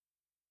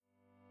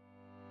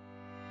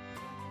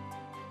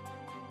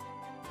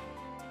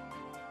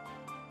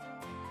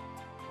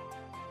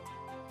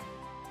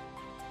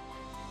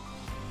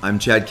I'm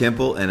Chad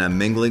Kemple, and I'm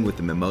mingling with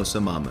the Mimosa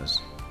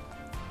Mamas.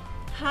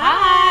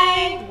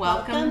 Hi!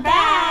 Welcome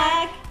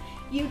back!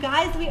 You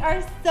guys, we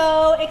are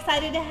so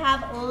excited to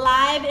have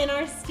live in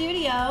our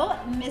studio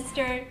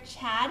Mr.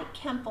 Chad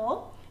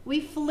Kemple. We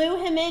flew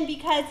him in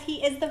because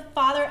he is the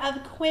father of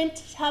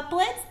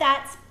quintuplets.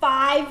 That's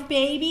 5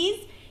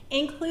 babies,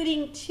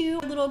 including 2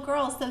 little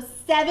girls, so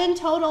 7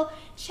 total.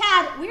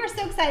 Chad, we are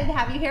so excited to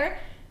have you here.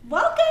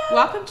 Welcome!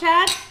 Welcome,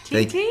 Chad.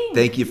 Thank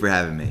you for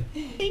having me.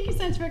 Thank you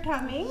so much for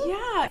coming.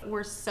 Yeah,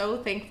 we're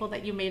so thankful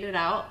that you made it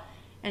out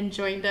and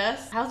joined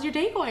us. How's your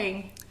day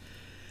going?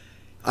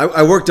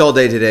 I worked all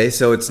day today,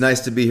 so it's nice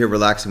to be here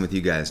relaxing with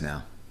you guys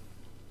now.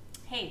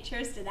 Hey,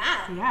 cheers to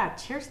that. Yeah,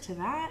 cheers to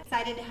that.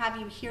 Excited to have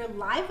you here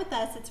live with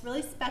us. It's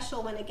really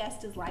special when a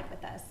guest is live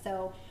with us.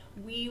 So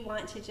we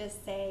want to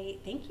just say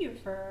thank you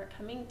for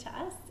coming to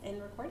us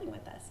and recording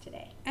with us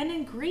today. And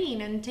in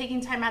green and taking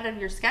time out of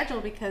your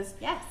schedule because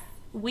yes,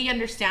 we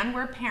understand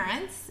we're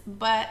parents,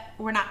 but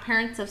we're not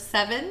parents of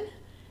 7,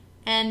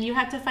 and you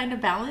have to find a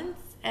balance,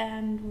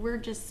 and we're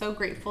just so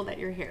grateful that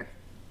you're here.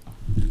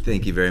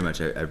 Thank you very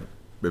much. I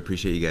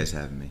appreciate you guys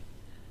having me.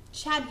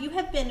 Chad, you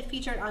have been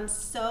featured on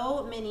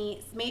so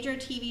many major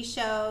TV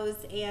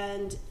shows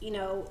and,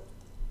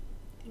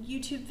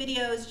 YouTube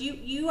videos.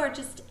 You are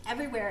just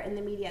everywhere in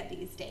the media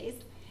these days,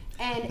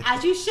 and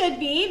as you should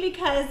be,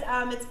 because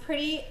it's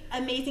pretty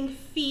amazing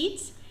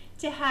feat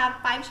to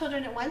have 5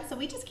 children at once. So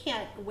we just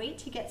can't wait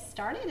to get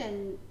started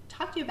and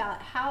talk to you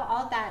about how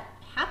all that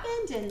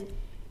happened and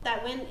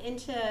that went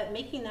into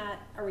making that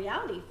a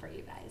reality for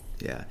you guys.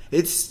 Yeah,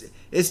 it's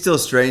still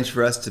strange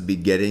for us to be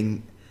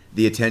getting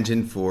the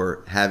attention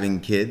for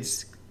having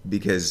kids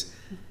because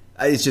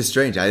it's just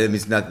strange. I mean,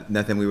 it's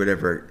nothing we would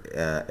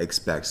ever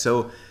expect.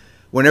 So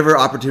whenever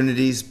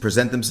opportunities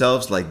present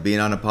themselves, like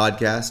being on a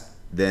podcast,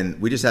 then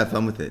we just have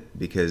fun with it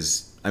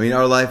because, I mean,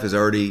 our life is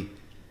already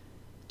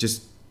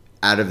just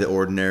out of the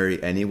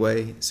ordinary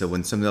anyway. So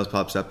when something else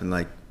pops up and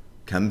like,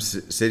 come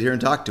sit here and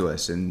talk to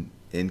us in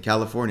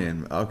California,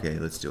 and okay,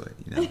 let's do it.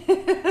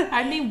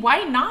 I mean,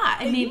 why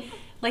not? I mean,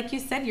 like you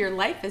said, your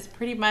life is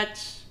pretty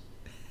much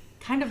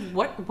kind of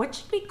what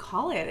should we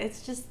call it?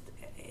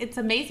 It's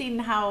amazing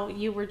how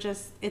you were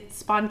it's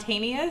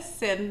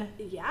spontaneous and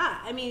yeah.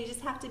 I mean, you just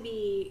have to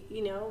be,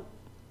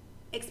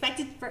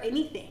 expected for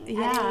anything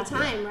at any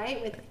time,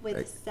 right?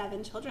 With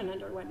 7 children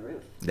under one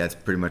roof. That's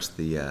pretty much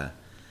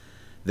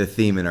the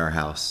theme in our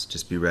house.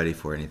 Just be ready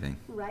for anything.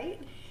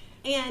 Right.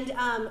 And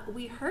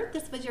we heard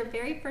this was your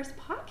very first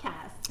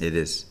podcast. It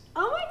is.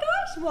 Oh my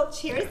gosh. Well,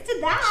 cheers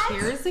to that.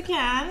 Cheers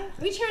again.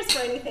 We cheers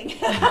for anything.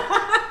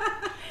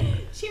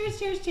 Cheers,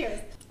 cheers, cheers.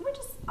 We're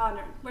just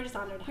honored. We're just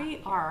honored to have you here.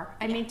 We are.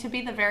 I mean, to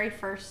be the very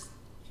first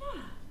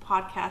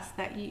podcast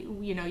that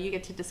you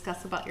get to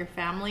discuss about your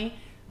family,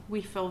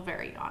 we feel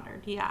very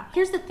honored. Yeah.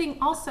 Here's the thing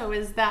also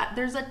is that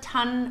there's a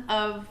ton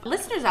of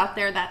listeners out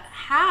there that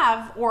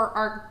have or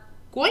are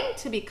going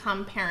to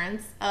become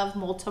parents of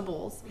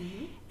multiples.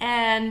 Mm-hmm.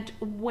 And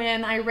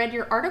when I read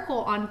your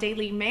article on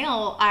Daily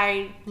Mail,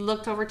 I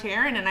looked over to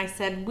Aaron and I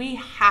said, we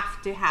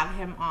have to have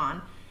him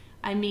on.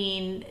 I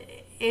mean,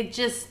 it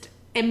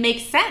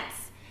makes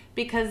sense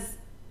because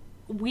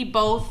we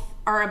both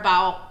are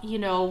about,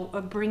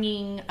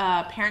 bringing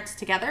parents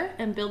together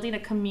and building a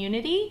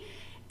community.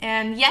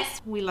 And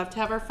yes, we love to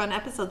have our fun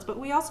episodes, but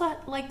we also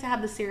like to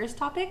have the serious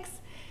topics.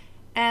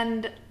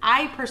 And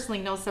I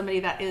personally know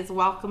somebody that is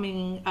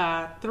welcoming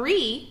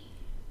 3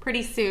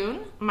 pretty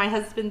soon. My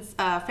husband's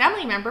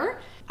family member.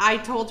 I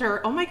told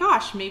her, oh my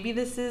gosh, maybe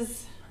this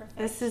is perfect.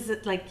 This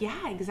is like,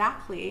 yeah,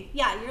 exactly.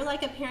 Yeah, you're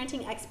like a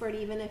parenting expert,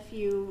 even if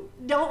you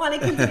don't want to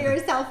consider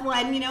yourself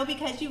one,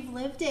 because you've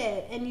lived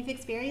it and you've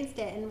experienced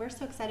it. And we're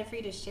so excited for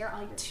you to share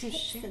all your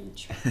tips and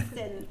tricks.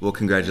 And well,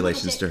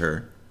 congratulations to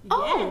her.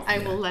 Oh, yes. I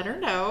will let her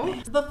know.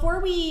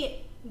 Before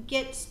we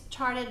get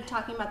started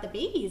talking about the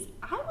babies,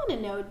 I want to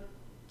know,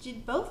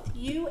 did both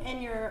you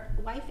and your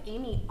wife,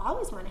 Amy,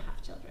 always want to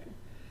have children?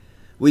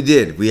 We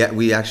did.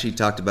 We actually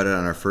talked about it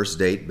on our first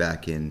date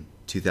back in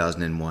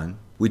 2001.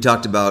 We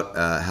talked about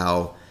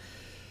how,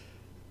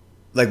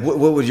 like, what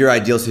would your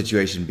ideal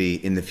situation be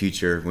in the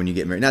future when you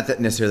get married? Not that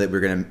necessarily we're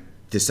going to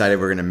decide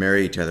we're going to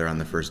marry each other on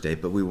the first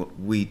date, but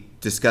we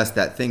discussed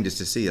that thing just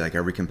to see, like,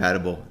 are we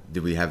compatible?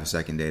 Do we have a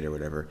second date or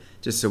whatever?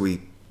 Just so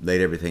we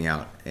laid everything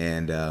out.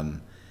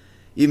 And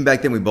even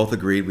back then, we both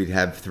agreed we'd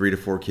have 3 to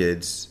 4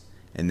 kids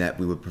and that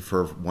we would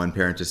prefer one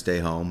parent to stay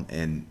home.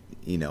 And,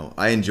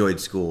 I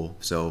enjoyed school,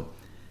 so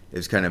it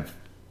was kind of,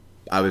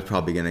 I was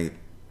probably going to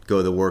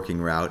go the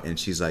working route. And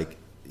she's like,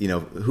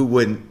 who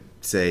wouldn't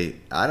say,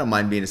 I don't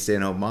mind being a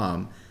stay-at-home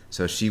mom.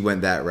 So she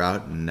went that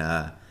route, and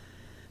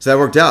so that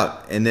worked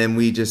out. And then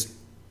we just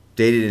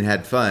dated and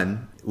had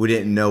fun. We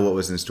didn't know what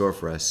was in store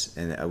for us,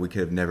 and we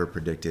could have never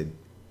predicted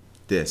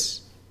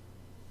this,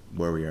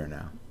 where we are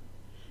now.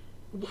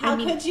 How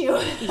could you?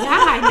 Yeah,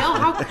 I know.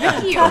 How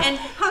could you? And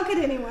how could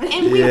anyone?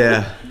 And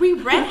we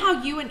read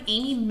how you and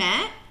Amy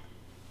met.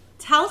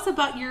 Tell us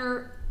about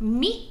your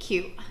meet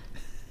cute.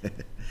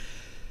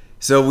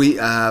 So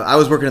I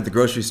was working at the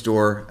grocery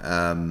store,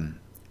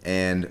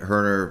 and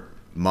her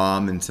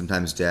mom and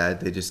sometimes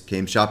dad. They just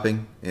came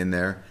shopping in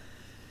there.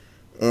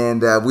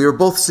 And we were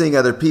both seeing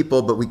other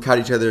people, but we caught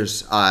each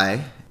other's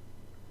eye.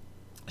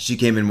 She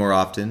came in more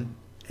often,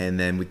 and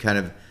then we kind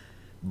of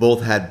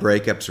both had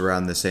breakups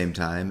around the same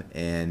time,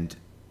 and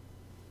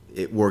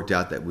it worked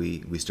out that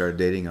we started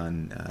dating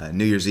on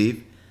New Year's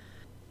Eve,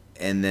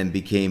 and then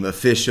became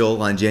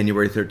official on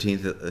January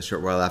 13th, a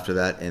short while after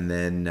that, and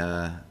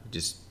then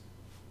just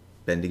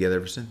been together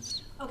ever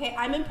since. Okay,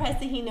 I'm impressed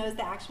that he knows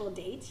the actual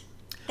date.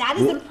 That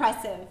is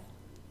impressive.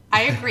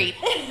 I agree.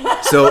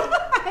 So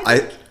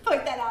I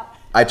point that out.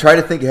 I try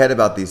to think ahead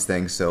about these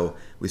things. So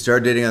we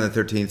started dating on the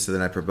 13th, so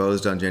then I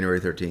proposed on January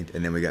 13th,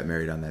 and then we got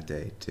married on that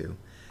day too.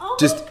 Oh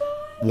Just my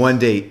God. one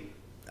date.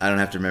 I don't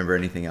have to remember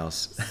anything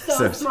else.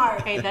 So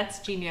smart. Hey, that's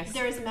genius.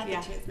 There is method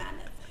Yeah. to his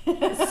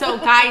madness. So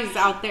guys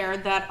out there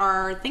that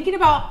are thinking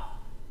about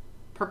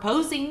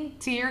proposing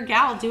to your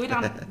gal, do it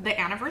on the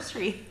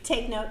anniversary.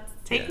 Take notes.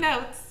 Take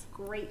notes.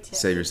 Great tip.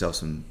 Save yourself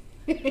some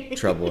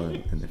trouble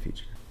in the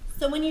future.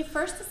 So when you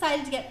first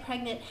decided to get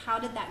pregnant, how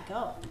did that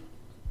go?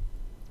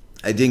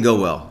 It didn't go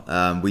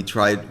well. We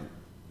tried.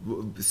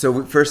 So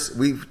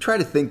we try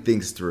to think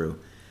things through,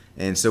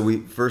 and so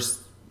we're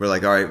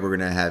like, all right, we're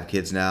gonna have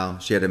kids now.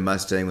 She had a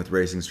Mustang with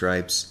racing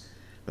stripes.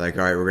 We're like,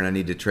 all right, we're gonna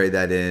need to trade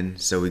that in.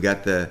 So we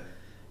got the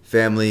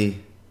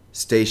family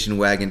station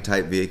wagon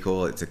type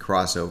vehicle. It's a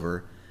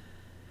crossover.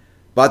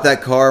 Bought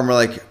that car, and we're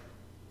like,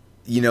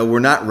 we're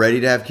not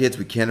ready to have kids.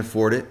 We can't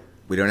afford it.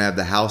 We don't have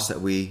the house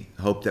that we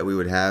hoped that we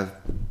would have,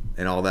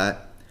 and all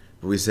that.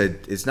 But we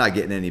said, it's not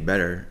getting any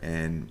better,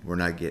 and we're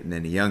not getting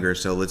any younger,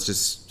 so let's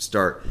just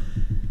start.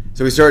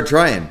 So we started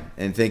trying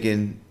and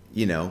thinking,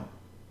 you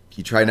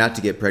try not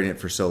to get pregnant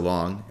for so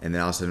long, and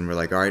then all of a sudden we're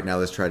like, all right, now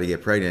let's try to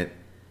get pregnant,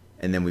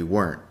 and then we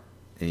weren't.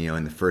 And,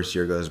 and the first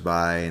year goes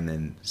by, and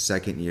then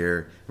second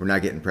year, we're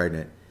not getting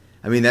pregnant.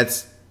 I mean,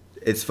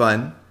 it's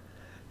fun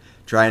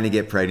trying to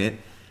get pregnant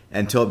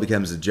until it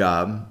becomes a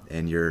job,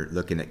 and you're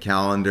looking at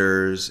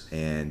calendars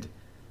and,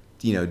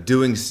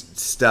 doing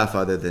stuff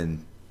other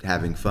than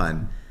having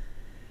fun.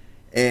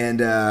 And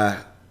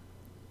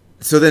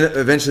so then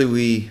eventually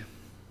we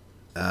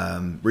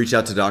reached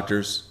out to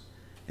doctors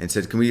and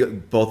said, can we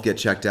both get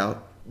checked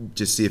out,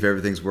 just see if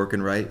everything's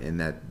working right and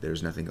that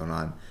there's nothing going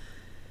on.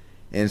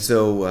 And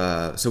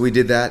so we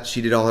did that.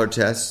 She did all her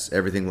tests.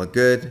 Everything looked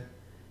good.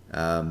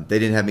 They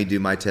didn't have me do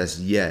my test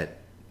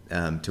yet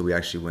till we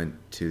actually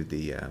went to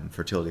the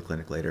fertility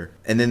clinic later.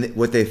 And then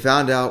what they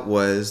found out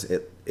was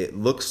it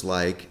looks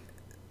like,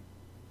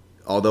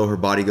 although her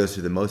body goes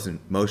through the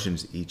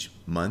motions each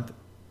month,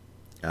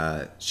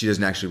 she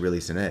doesn't actually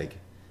release an egg.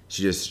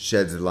 She just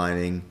sheds the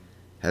lining,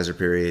 has her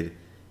period,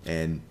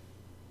 and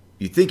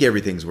you think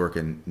everything's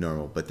working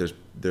normal, but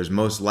there's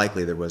most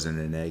likely there wasn't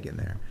an egg in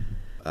there.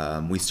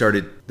 We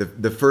started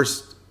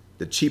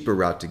the cheaper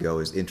route to go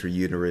is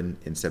intrauterine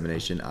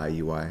insemination,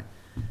 IUI.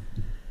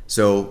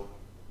 So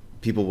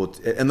people will,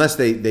 unless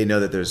they know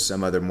that there's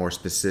some other more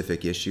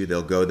specific issue,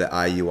 they'll go the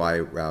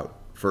IUI route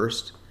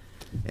first.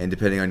 And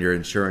depending on your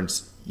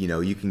insurance,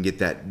 you can get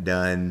that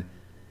done.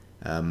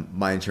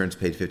 My insurance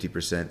paid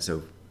 50%,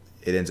 so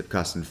it ends up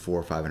costing $400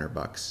 or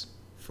 $500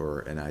 for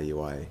an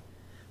IUI,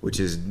 which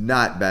is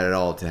not bad at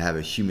all to have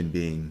a human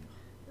being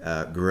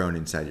grown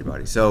inside your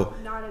body. So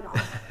Not at all.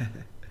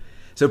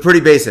 so pretty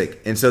basic,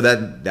 and so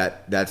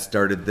that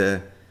started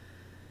the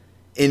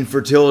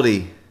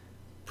infertility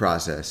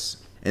process.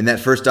 And that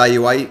first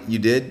IUI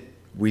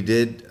we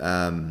did.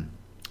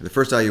 The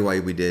first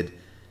IUI we did.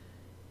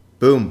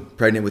 Boom,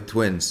 pregnant with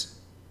twins.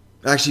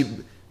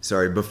 Actually,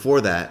 sorry,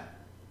 before that,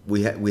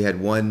 we had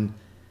one,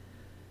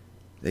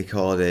 they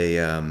call it a...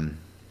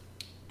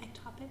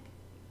 Ectopic?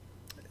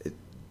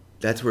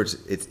 That's where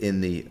it's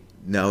in the...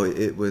 No,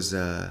 it was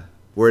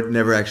where it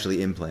never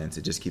actually implants.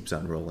 It just keeps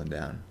on rolling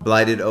down.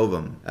 Blighted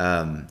ovum.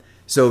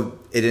 So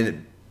it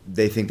ended,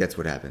 they think that's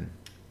what happened.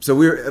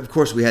 So of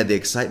course, we had the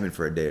excitement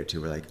for a day or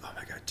two. We're like, oh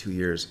my God, 2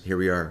 years, here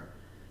we are.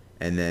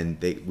 And then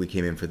we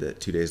came in for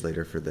 2 days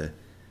later for the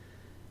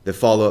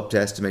follow-up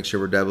test to make sure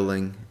we're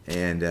doubling,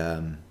 and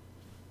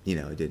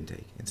it didn't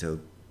take. And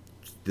so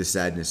the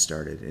sadness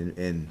started,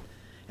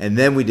 and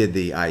then we did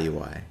the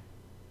IUI,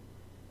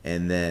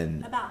 and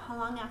then About how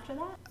long after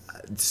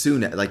that?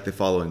 soon, like the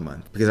following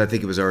month, because I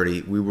think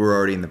we were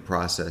already in the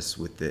process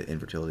with the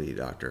infertility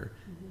doctor,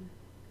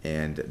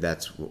 and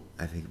that's what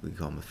I think we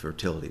call him a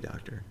fertility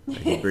doctor. Like,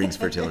 he brings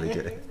fertility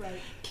to it. Right.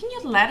 Can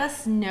you let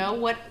us know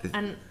what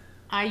an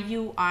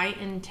IUI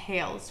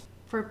entails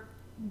for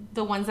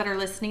the ones that are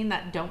listening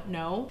that don't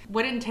know?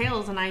 What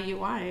entails an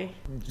IUI?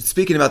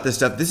 Speaking about this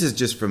stuff, this is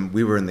just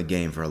we were in the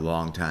game for a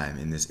long time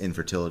in this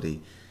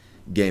infertility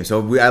game. So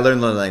I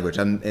learned the language.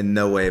 I'm in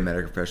no way a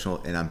medical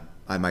professional, and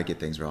I might get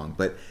things wrong.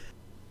 But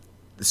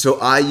so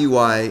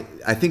IUI,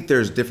 I think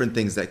there's different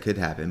things that could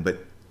happen,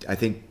 but I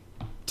think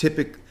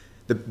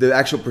the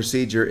actual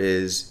procedure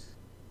is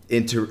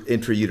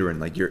intrauterine,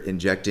 like you're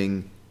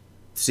injecting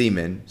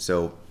semen.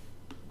 So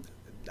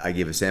I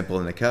give a sample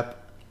in a cup.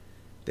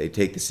 They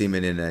take the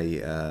semen in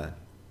I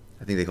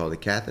think they call it a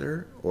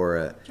catheter or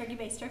a Turkey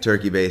baster.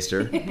 turkey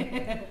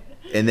baster,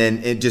 and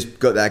then it just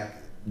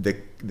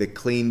the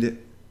cleaned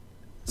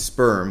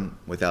sperm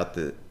without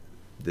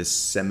the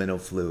seminal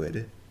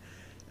fluid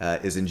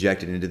is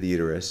injected into the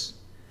uterus,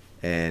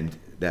 and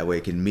that way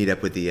it can meet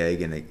up with the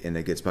egg, and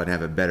it gets about to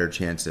have a better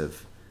chance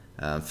of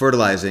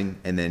fertilizing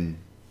and then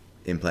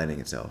implanting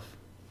itself.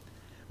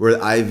 Where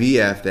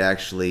IVF, they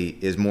actually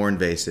is more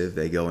invasive.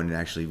 They go in and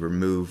actually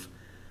remove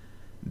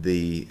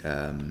the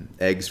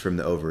eggs from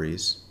the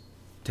ovaries,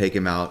 take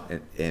them out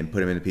and put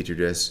them in a petri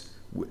dish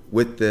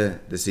with the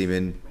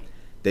semen.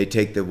 They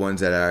take the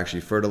ones that are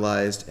actually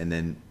fertilized and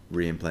then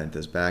reimplant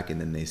those back, and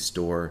then they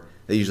store.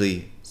 They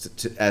usually,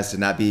 as to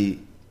not be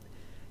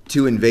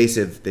too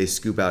invasive, they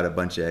scoop out a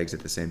bunch of eggs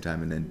at the same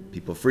time, and then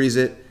people freeze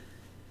it.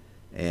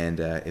 And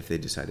if they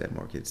decide to have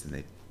more kids,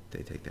 then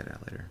they take that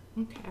out later.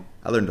 Okay.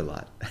 I learned a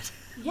lot.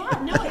 Yeah,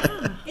 no,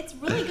 it's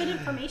really good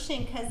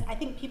information, because I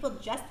think people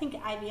just think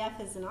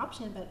IVF is an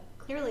option, but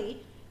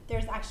clearly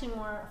there's actually a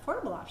more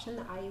affordable option,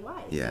 the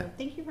IUI. Yeah. So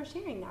thank you for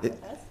sharing that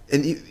with us.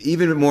 And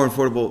even more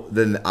affordable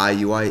than the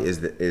IUI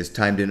is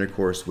timed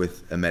intercourse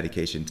with a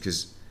medication,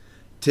 because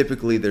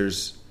typically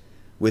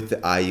with the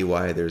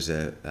IUI there's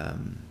a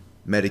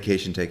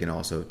medication taken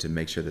also to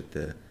make sure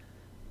that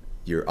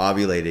you're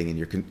ovulating and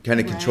you're kind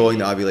of controlling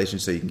the ovulation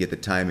so you can get the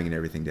timing and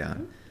everything down.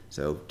 Mm-hmm.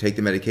 So take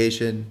the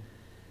medication.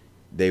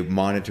 They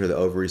monitor the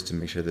ovaries to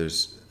make sure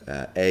there's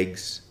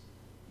eggs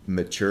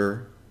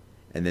mature,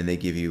 and then they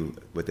give you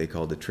what they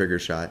call the trigger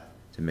shot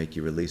to make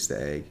you release the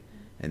egg.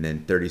 And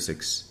then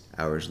 36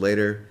 hours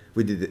later,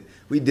 we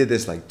did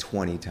this like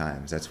 20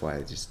 times. That's why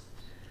what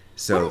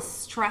a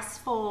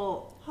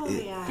stressful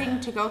thing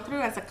to go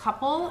through as a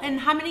couple. And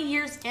how many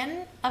years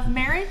in of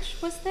marriage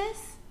was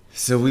this?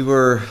 So we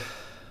were,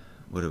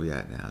 what are we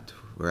at now?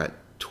 We're at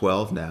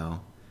 12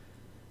 now,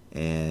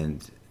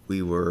 and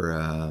we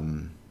were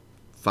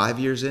 5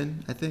 years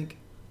in, I think.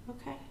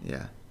 Okay.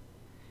 Yeah.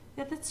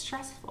 Yeah, that's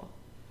stressful.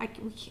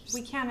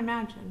 We can't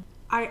imagine.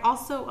 I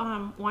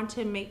also want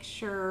to make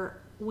sure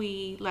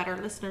we let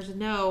our listeners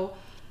know,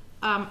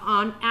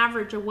 on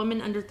average, a woman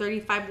under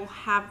 35 will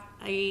have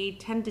a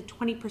 10 to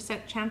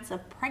 20% chance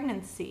of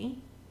pregnancy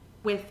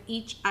with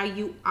each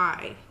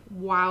IUI,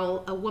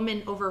 while a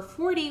woman over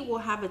 40 will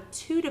have a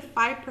 2 to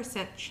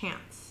 5%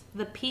 chance.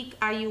 The peak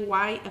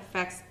IUI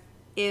effects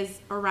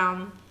is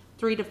around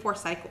 3 to 4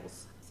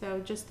 cycles.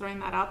 So just throwing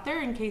that out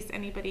there in case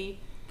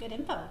anybody... Good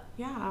info.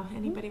 Yeah,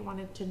 anybody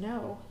wanted to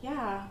know.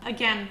 Yeah.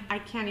 Again, I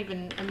can't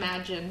even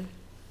imagine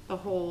the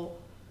whole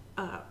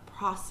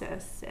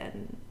process.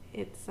 And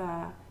it's,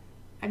 I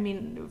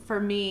mean,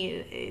 for me,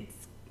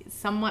 it's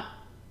somewhat,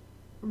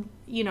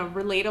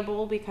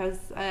 relatable, because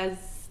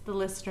as the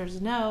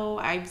listeners know,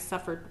 I've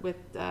suffered with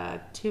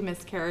 2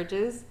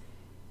 miscarriages.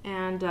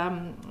 And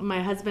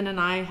my husband and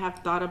I have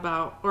thought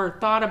about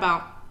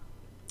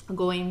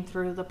going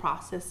through the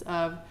process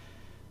of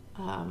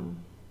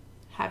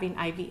having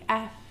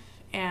IVF,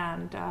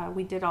 and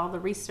we did all the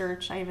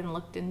research. I even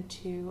looked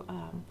into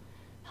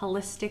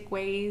holistic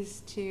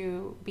ways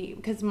to be,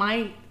 because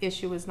my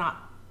issue was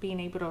not being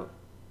able to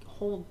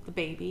hold the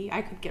baby.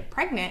 I could get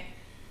pregnant,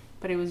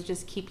 but it was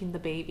just keeping the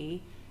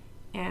baby.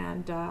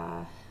 And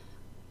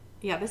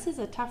this is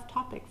a tough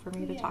topic for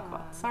me to talk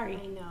about. Sorry.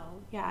 I know.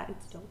 Yeah,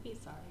 don't be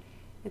sorry.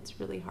 It's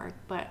really hard,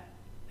 but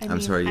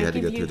I'm sorry you had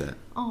to go through that.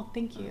 Oh,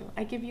 thank you.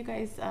 I give you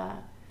guys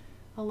a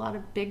lot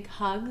of big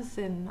hugs,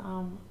 and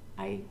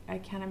I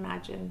can't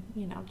imagine,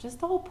 just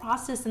the whole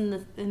process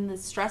and the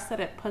stress that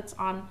it puts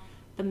on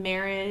the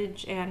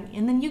marriage,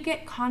 and then you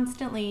get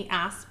constantly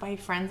asked by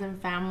friends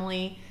and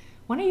family,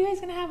 when are you guys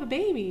going to have a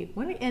baby?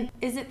 And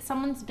is it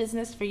someone's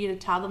business for you to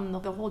tell them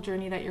the whole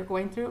journey that you're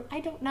going through?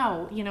 I don't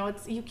know.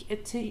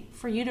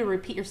 For you to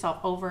repeat yourself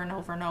over and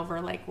over and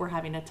over, like, we're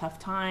having a tough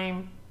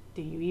time.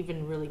 Do you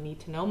even really need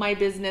to know my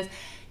business?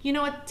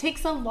 It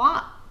takes a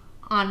lot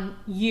on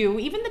you,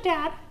 even the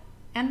dad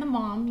and the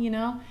mom,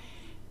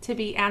 to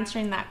be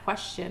answering that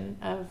question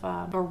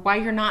of, or why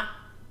you're not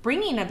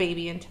bringing a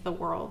baby into the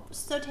world.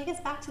 So take us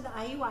back to the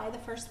IUI, the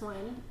first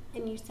one,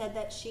 and you said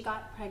that she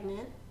got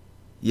pregnant.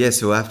 Yeah,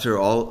 so after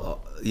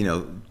all,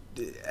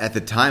 at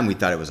the time we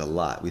thought it was a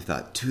lot. We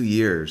thought 2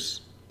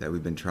 years that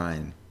we've been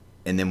trying.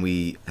 And then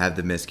we have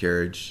the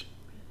miscarriage,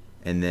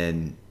 and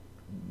then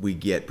we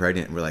get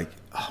pregnant, and we're like,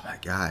 oh my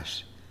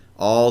gosh,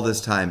 all this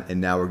time,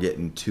 and now we're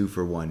getting 2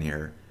 for 1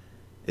 here.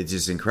 It's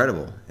just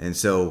incredible. And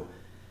so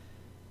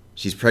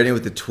she's pregnant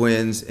with the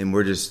twins, and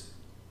we're just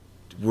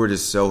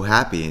so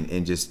happy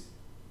and just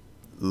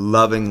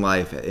loving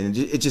life. And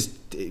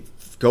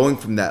going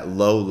from that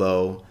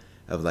low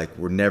of like,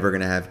 we're never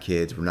going to have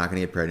kids, we're not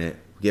going to get pregnant.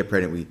 We get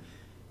pregnant,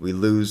 we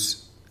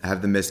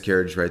have the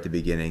miscarriage right at the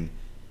beginning.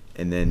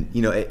 And then,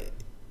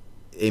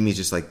 Amy's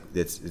just like,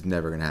 it's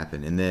never going to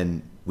happen. And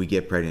then we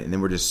get pregnant, and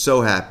then we're just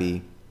so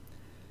happy.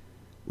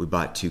 We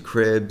bought 2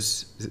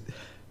 cribs.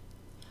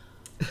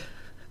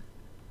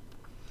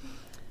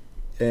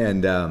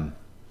 And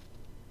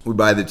we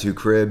buy the 2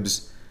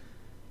 cribs,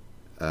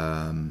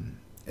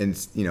 and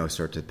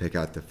start to pick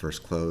out the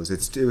first clothes.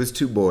 It was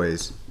 2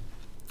 boys,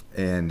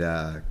 and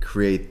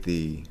create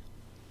the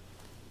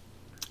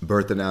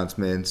birth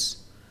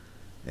announcements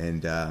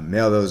and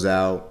mail those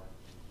out.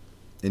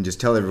 and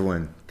just tell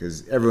everyone,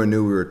 because everyone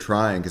knew we were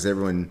trying, because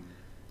everyone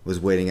was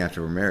waiting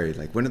after we're married.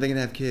 Like, when are they going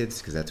to have kids?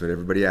 Because that's what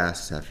everybody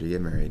asks after you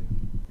get married.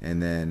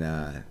 And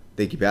then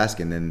they keep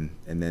asking, and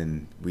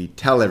then we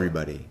tell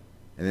everybody.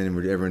 And then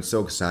everyone's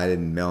so excited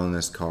and mailing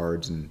us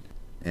cards. And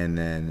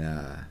then,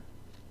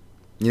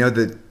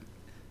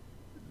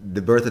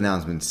 the birth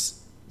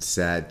announcement's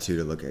sad, too,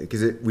 to look at.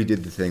 Because we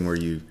did the thing where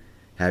you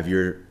have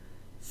your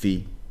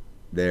feet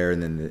there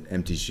and then the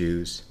empty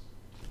shoes.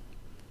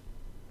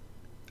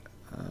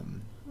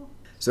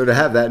 So to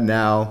have that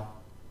now,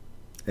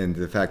 and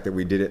the fact that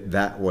we did it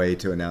that way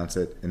to announce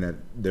it, and that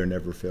they're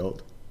never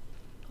filled.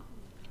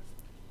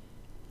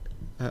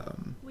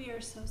 We are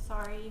so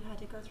sorry you had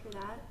to go through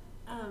that.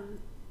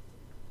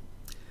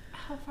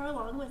 How far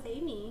along was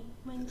Amy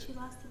when she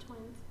lost the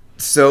twins?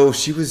 So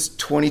she was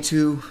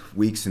 22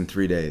 weeks and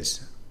 3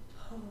 days.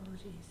 Oh,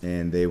 jeez.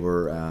 And they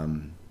were,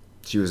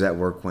 she was at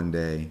work one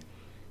day,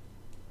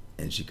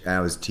 and I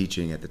was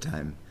teaching at the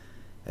time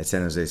at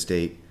San Jose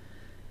State.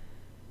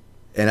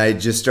 And I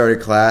just started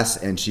class,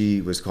 and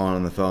she was calling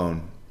on the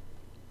phone.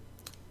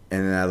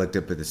 And then I looked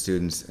up at the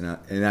students, and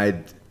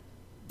I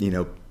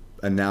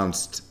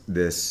announced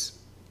this,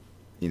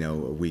 a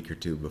week or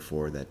two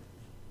before that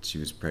she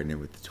was pregnant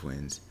with the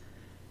twins.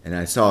 And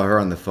I saw her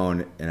on the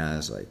phone, and I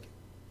was like,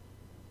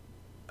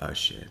 oh,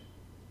 shit.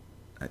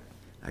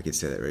 I could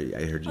say that, right?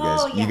 I heard you guys.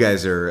 Oh, yeah. You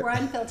guys are... We're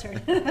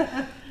unfiltered.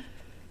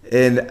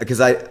 And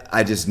because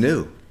I just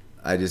knew.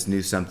 I just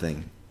knew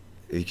something.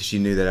 She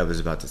knew that I was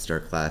about to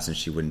start class, and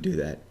she wouldn't do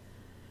that.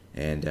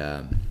 And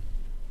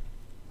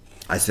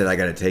I said, I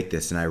got to take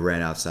this. And I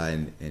ran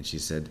outside, and she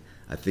said,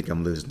 I think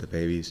I'm losing the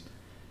babies.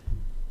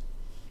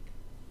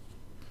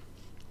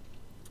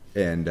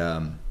 And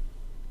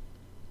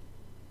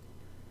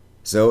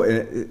so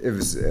it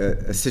was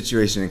a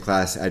situation in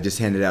class. I just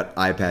handed out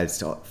iPads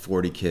to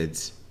 40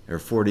 kids, or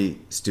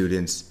 40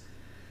 students.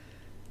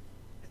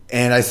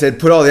 And I said,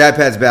 put all the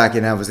iPads back.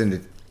 And I was in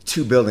the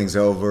 2 buildings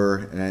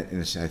over,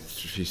 and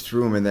she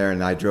threw them in there,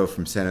 and I drove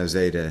from San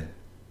Jose to,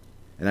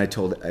 and I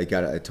told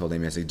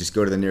Amy, I said, just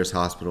go to the nearest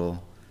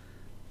hospital.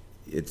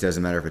 It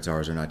doesn't matter if it's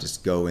ours or not.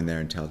 Just go in there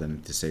and tell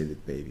them to save the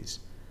babies.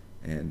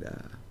 And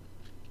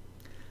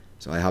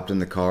so I hopped in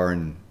the car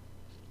and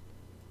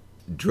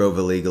drove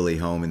illegally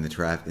home in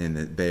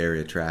the Bay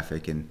Area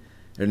traffic, and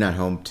they're not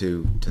home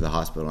to the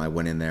hospital. I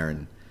went in there,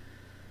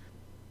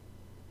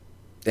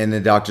 and the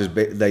doctors,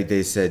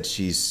 they said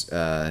she's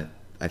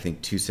I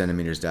think 2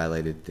 centimeters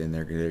dilated, and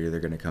they're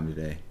going to come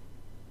today.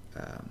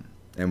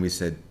 And we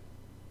said,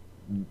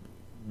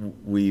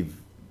 we're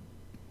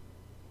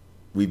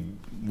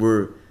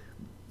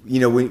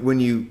when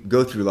you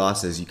go through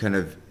losses, you kind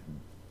of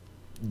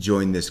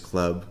join this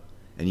club,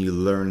 and you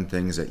learn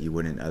things that you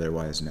wouldn't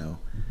otherwise know.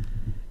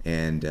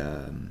 And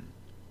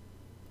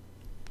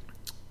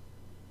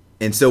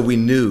so we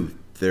knew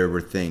there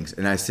were things,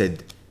 and I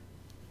said,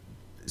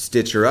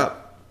 stitch her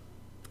up,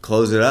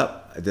 close it up.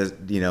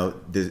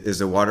 Is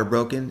the water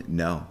broken?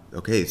 No.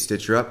 Okay,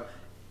 stitch her up,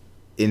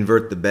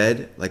 invert the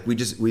bed. Like, we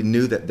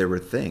knew that there were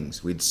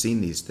things. We'd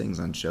seen these things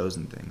on shows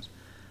and things.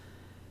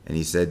 And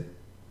he said,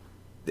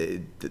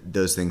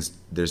 those things,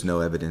 there's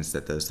no evidence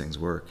that those things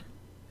work.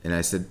 And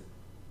I said,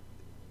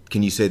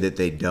 can you say that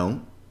they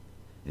don't?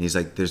 And he's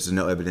like, there's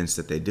no evidence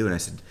that they do. And I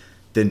said,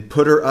 then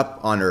put her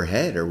up on her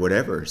head or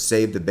whatever,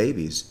 save the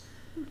babies.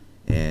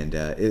 And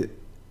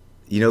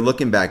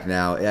looking back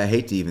now, I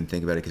hate to even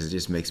think about it because it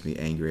just makes me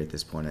angry at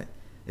this point.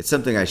 It's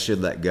something I should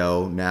let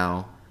go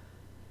now,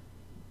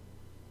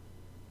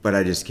 but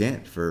I just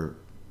can't for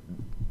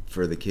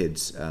the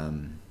kids.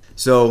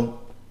 So,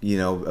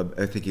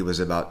 I think it was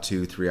about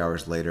 2-3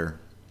 hours later,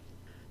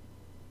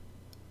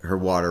 her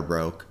water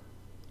broke.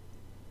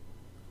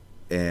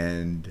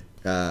 And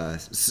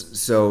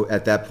so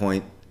at that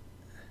point,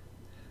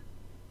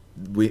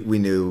 we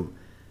knew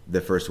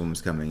the first one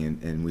was coming,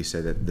 and we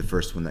said that the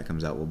first one that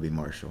comes out will be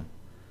Marshall.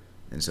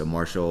 And so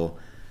Marshall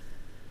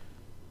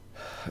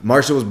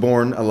was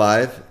born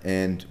alive,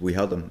 and we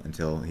held him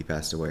until he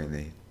passed away.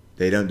 And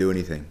they don't do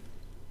anything,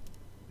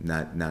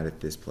 not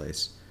at this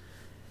place.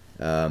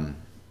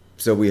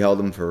 So we held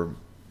him for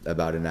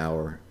about an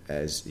hour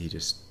as he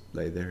just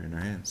lay there in our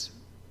hands,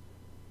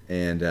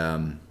 and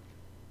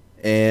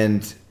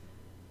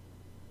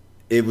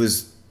it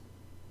was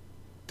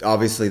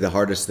obviously the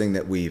hardest thing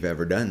that we've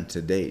ever done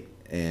to date.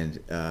 And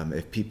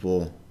if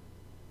people,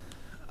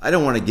 I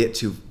don't want to get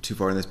too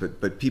far in this,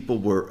 but people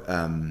were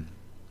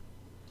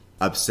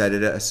upset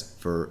at us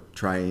for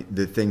trying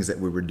the things that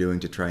we were doing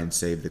to try and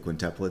save the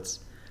quintuplets.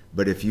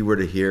 But if you were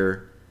to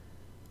hear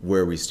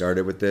where we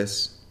started with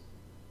this,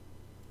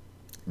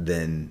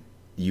 then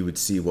you would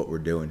see what we're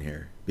doing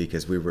here,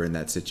 because we were in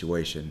that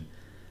situation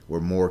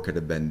where more could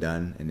have been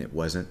done and it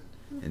wasn't.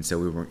 And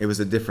so it was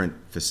a different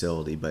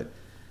facility, but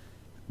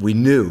we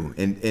knew,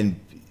 and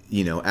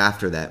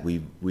after that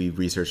we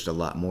researched a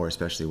lot more,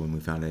 especially when we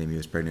found Amy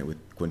was pregnant with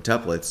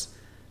quintuplets,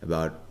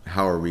 about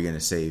how are we going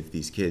to save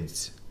these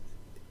kids,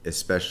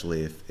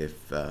 especially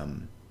if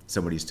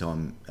somebody's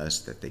telling us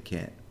that they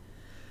can't.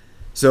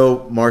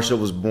 So Marshall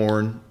was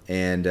born,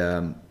 and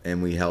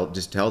we held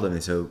him.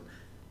 And so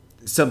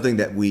something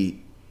that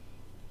we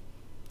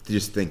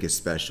just think is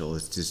special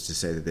is just to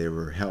say that they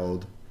were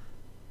held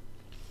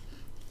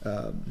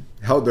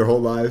their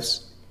whole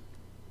lives,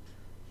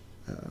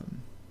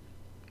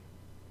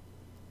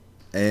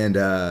 and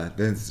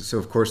then so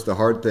of course the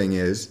hard thing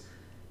is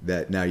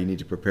that now you need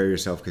to prepare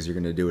yourself because you're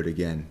going to do it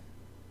again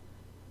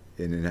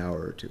in an hour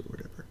or two or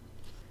whatever.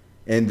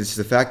 And it's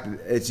the fact that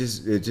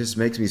it just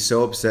makes me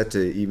so upset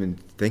to even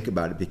think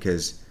about it,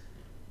 because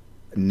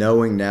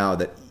knowing now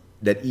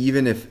that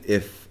even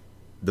if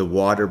the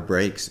water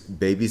breaks,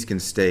 babies can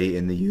stay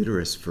in the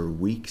uterus for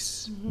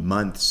weeks,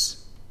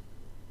 months.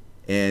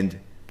 And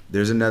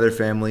there's another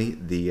family,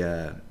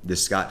 the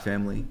Scott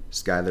family,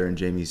 Skylar and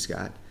Jamie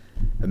Scott,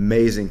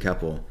 amazing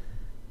couple,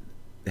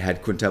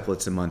 had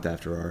quintuplets a month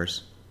after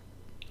ours.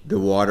 The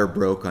water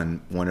broke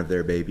on one of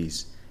their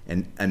babies,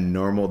 and a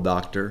normal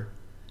doctor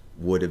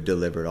would have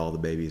delivered all the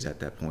babies at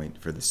that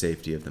point for the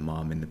safety of the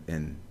mom,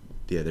 and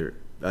the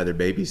other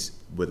babies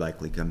would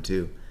likely come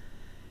too.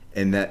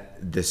 And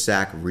that the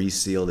sac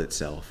resealed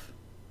itself,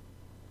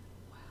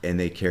 and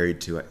they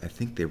carried to, I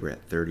think they were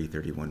at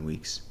 31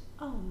 weeks.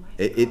 Oh my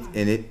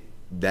God.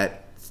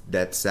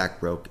 That sac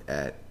broke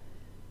or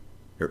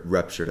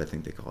ruptured, I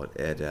think they call it,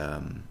 at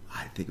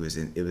I think it was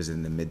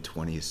in the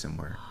mid-20s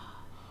somewhere.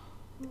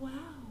 Wow.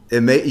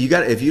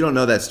 If you don't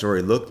know that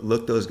story,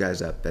 look those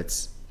guys up.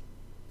 It's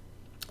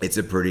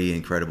a pretty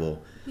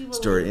incredible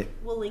story.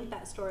 We'll link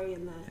that story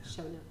in the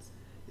show notes.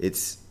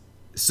 It's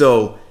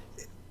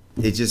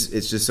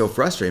just so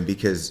frustrating,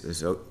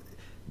 because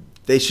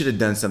they should have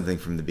done something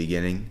from the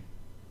beginning.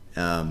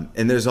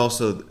 And there's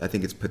also, I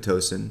think it's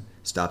Pitocin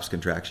stops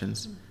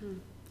contractions. Mm-hmm.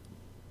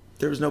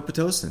 There was no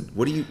Pitocin.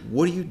 What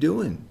are you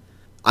doing?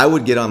 I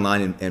would get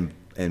online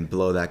and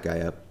blow that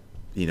guy up,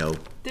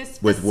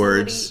 This with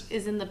words.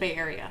 is in the Bay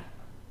Area.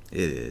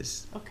 It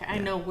is. Okay, yeah. I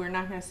know we're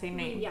not going to say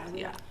names.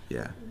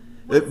 Yeah.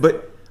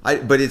 But I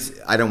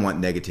don't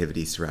want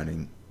negativity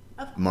surrounding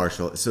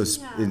Marshall. So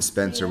in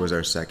Spencer was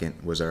our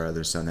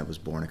other son that was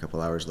born a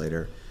couple hours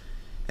later,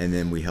 and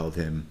then we held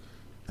him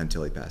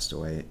until he passed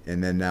away,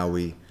 and then now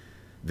we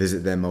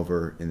visit them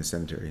over in the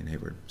cemetery in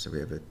Hayward. So we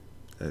have a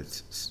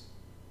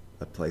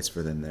place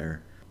for them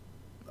there.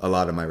 A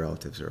lot of my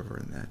relatives are over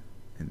in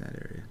that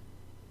area.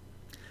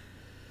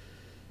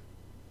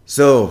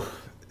 So,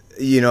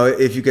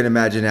 if you can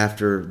imagine,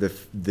 after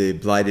the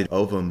blighted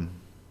ovum,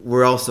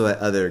 we're also at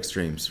other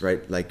extremes,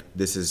 right? Like,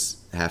 this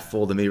is half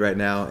full to me right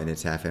now, and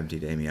it's half empty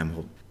to Amy.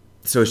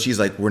 So she's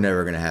like, we're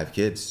never going to have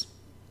kids.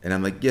 And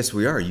I'm like, yes,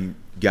 we are. You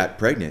got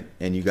pregnant,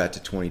 and you got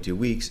to 22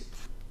 weeks,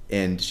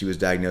 and she was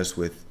diagnosed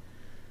with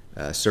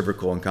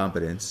cervical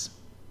incompetence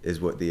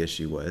is what the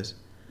issue was.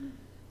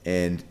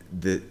 And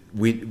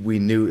we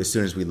knew as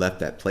soon as we left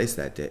that place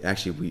that day.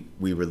 Actually,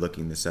 we were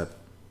looking this up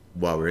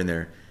while we were in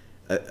there.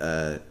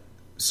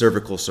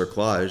 Cervical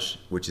cerclage,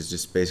 which is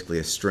just basically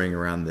a string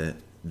around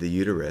the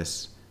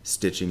uterus,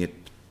 stitching it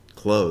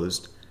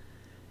closed,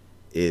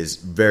 is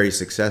very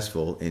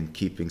successful in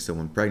keeping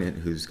someone pregnant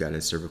who's got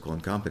a cervical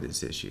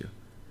incompetence issue.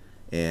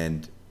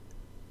 And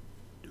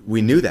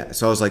we knew that.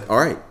 So I was like, all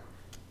right,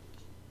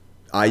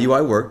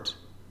 IUI worked.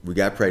 We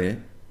got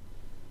pregnant.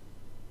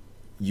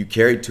 You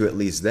carried to at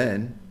least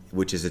then,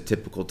 which is a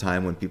typical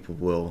time when people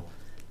will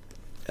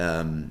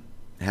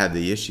have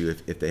the issue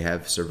if they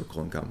have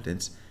cervical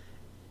incompetence.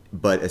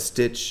 But a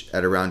stitch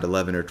at around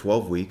 11 or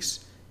 12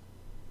 weeks,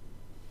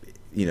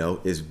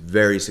 is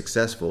very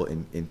successful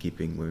in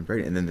keeping women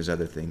pregnant. And then there's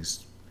other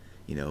things,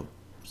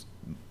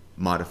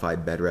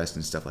 modified bed rest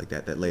and stuff like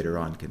that later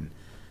on can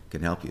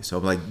help you. So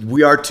I'm like,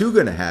 we are too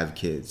going to have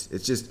kids.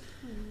 It's just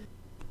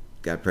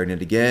got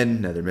pregnant again,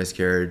 another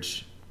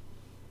miscarriage,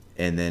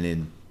 and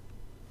then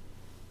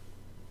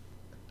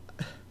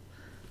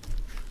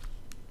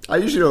I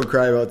usually don't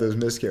cry about those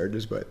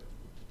miscarriages, but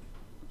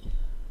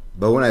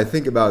when I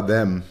think about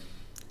them,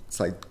 it's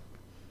like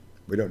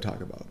we don't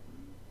talk about.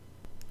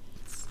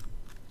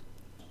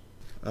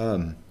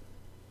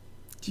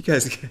 You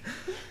guys,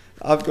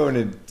 I'm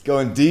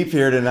going deep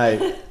here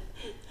tonight.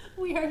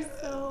 We are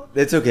so.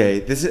 It's okay.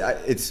 This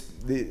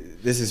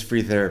is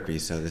free therapy,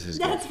 so this is.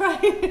 That's good.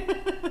 Right.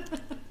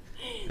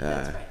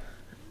 That's right.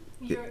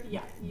 You're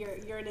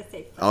in a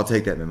safe place. I'll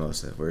take that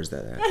mimosa. Where's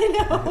that at? I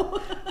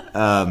know.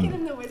 Get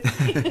him the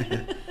whiskey.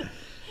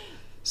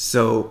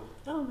 So.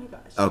 Oh my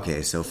gosh.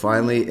 Okay, so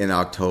finally in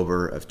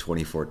October of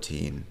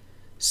 2014,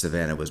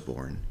 Savannah was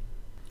born.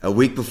 A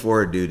week before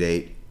her due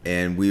date,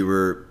 and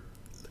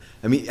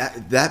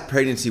that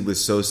pregnancy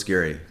was so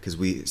scary because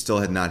we still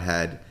don't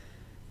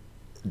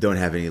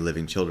have any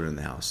living children in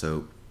the house.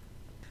 So,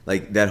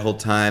 like, that whole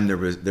time there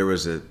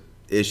was a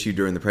issue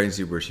during the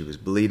pregnancy where she was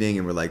bleeding,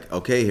 and we're like,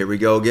 okay, here we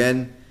go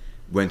again.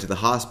 Went to the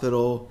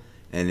hospital,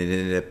 and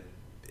it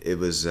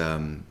was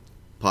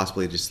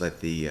possibly just like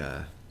the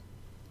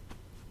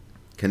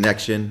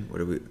connection,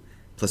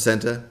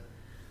 placenta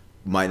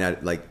might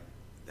not, like,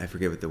 I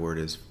forget what the word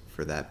is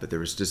for that, but there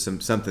was just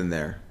something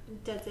there.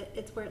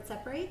 It's where it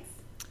separates?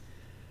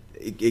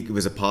 it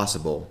was a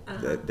possible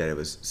that it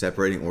was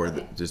separating, or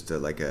Okay. just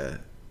like a.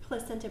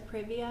 Placenta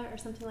previa or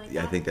something like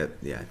Yeah, that? I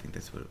think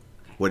that's what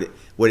Okay.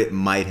 what it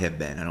might have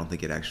been. I don't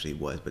think it actually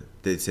was, but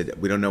they said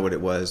we don't know what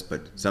it was,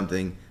 but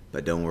something.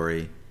 But don't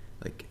worry,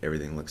 like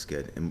everything looks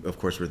good. And of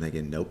course, we're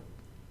thinking, nope,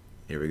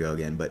 here we go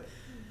again. But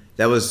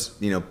that was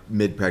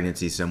mid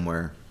pregnancy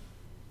somewhere.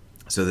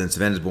 So then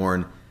Savannah's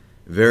born,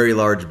 very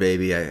large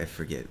baby. I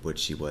forget what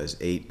she was,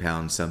 8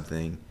 pounds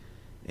something,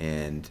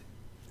 and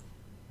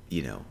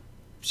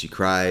she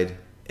cried,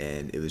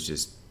 and it was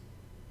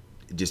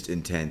just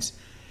intense.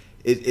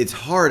 It's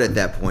hard at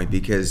that point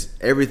because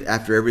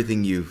after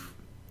everything you've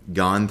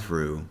gone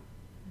through,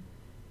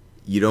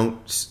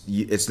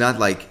 it's not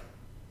like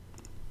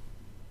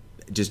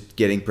just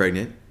getting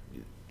pregnant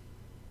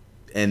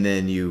and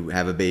then you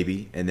have a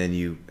baby and then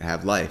you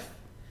have life.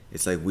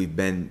 It's like we've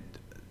been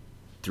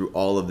through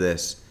all of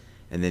this,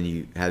 and then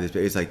you have this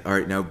baby. It's like, all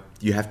right, now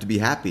you have to be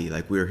happy.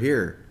 Like, we're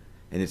here,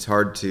 and it's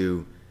hard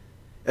to.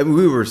 I mean,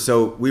 we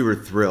were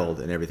thrilled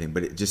and everything,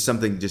 but it just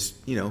something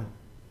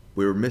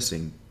we were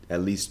missing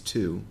at least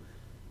 2,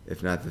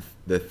 if not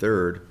the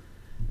third.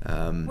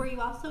 Were you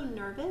also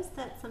nervous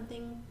that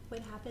something would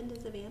happen to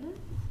Savannah?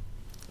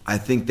 I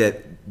think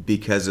that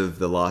because of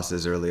the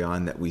losses early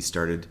on, that we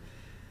started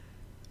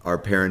our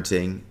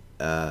parenting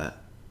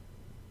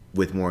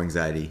with more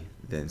anxiety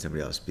than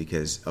somebody else.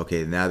 Because,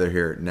 okay, now they're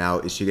here. Now,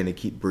 is she going to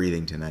keep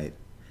breathing tonight?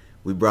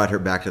 We brought her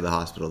back to the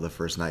hospital the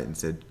first night and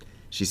said,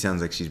 she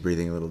sounds like she's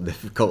breathing a little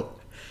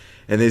difficult.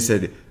 And they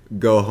said,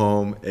 go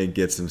home and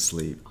get some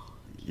sleep.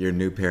 Your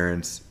new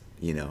parents,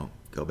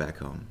 go back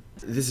home.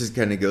 This is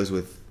kind of goes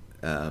with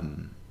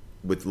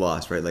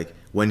loss, right? Like,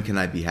 when can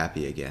I be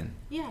happy again?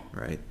 Yeah.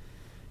 Right.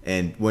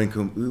 And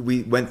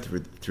we went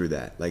through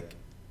that, like,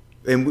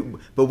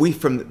 but we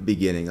from the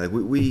beginning, like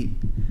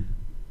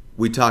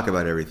we talk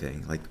about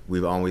everything. Like,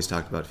 we've always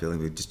talked about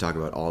feelings. We just talk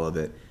about all of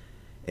it.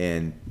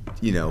 And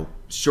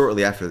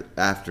shortly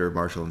after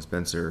Marshall and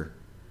Spencer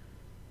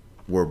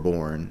were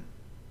born,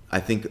 I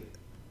think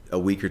a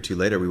week or 2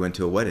 later, we went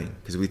to a wedding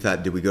because we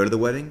thought, did we go to the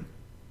wedding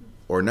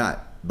or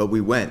not? But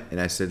we went,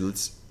 and I said,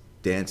 let's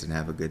dance and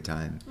have a good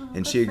time.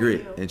 And she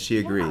agreed.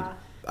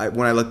 Yeah.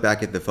 When I look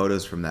back at the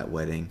photos from that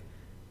wedding,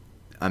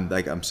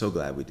 I'm so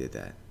glad we did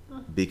that,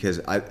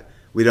 because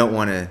we don't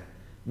want to.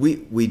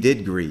 We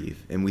did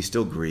grieve, and we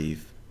still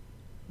grieve,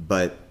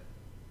 but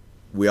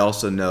we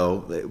also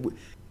know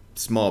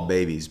small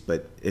babies.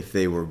 But if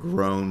they were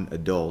grown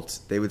adults,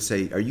 they would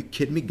say, "Are you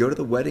kidding me? Go to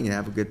the wedding and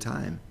have a good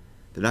time."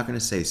 They're not going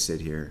to say, "Sit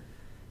here."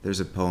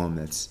 There's a poem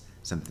that's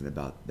something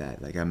about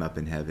that, like, I'm up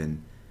in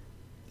heaven.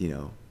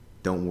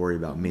 Don't worry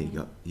about me.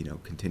 Go,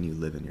 continue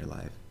living your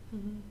life.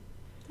 Mm-hmm.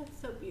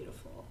 That's so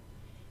beautiful,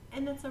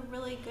 and that's a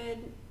really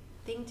good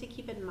thing to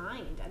keep in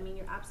mind. I mean,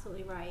 you're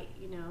absolutely right.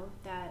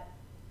 That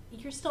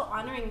you're still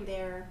honoring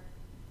their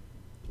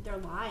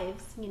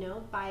lives,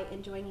 by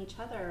enjoying each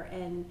other.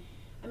 And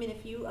I mean,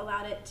 if you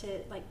allowed it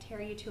to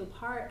tear you two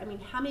apart, I mean,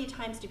 how many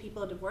times do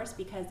people divorce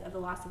because of the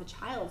loss of a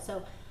child?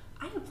 So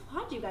I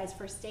applaud you guys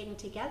for staying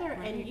together,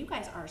 right. And you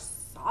guys are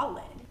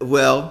solid.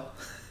 Well,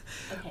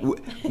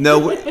 okay. No,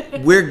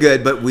 we're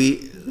good, but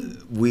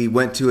we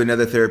went to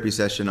another therapy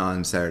session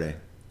on Saturday,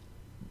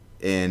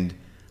 and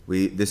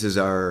this is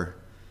our.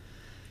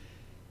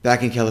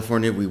 Back in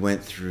California, we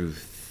went through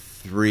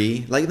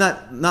 3, like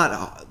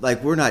not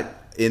like we're not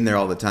in there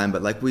all the time,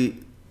 but like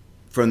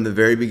from the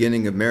very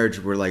beginning of marriage,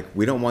 we're like,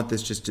 we don't want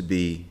this just to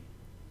be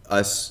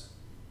us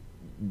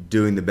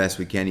doing the best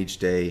we can each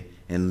day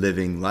and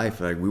living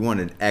life. Like, we want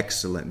an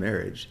excellent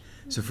marriage.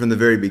 So from the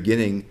very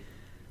beginning,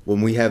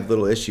 when we have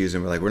little issues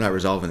and we're like, we're not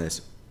resolving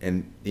this,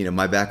 and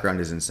my background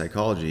is in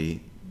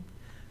psychology,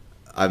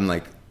 I'm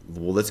like,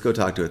 well, let's go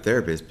talk to a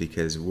therapist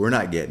because we're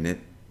not getting it.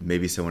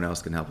 Maybe someone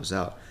else can help us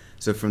out.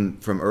 So from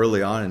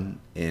early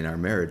on in our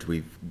marriage,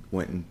 we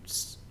went and,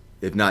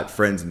 if not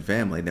friends and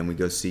family, then we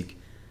go seek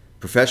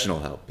professional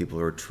help, people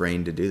who are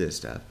trained to do this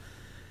stuff.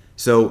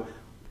 So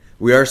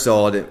we are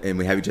solid, and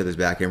we have each other's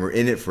back, and we're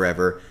in it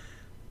forever.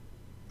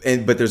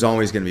 But there's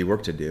always going to be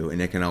work to do,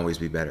 and it can always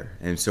be better.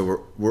 And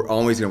so we're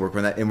always going to work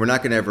on that, and we're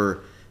not going to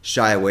ever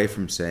shy away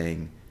from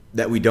saying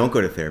that we don't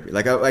go to therapy.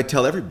 Like, I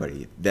tell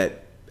everybody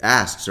that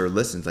asks or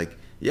listens, like,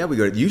 yeah,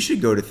 you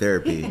should go to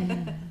therapy.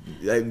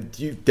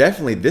 You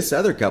definitely, this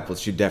other couple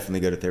should definitely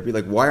go to therapy.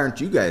 Like, why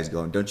aren't you guys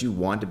going? Don't you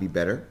want to be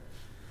better?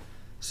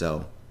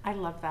 So I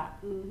love that.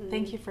 Mm-hmm.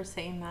 Thank you for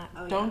saying that.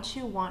 Oh, don't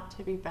you want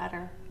to be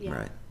better? Yeah.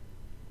 Right.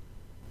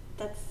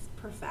 That's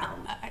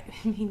profound. I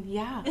mean,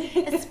 yeah.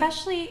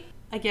 Especially,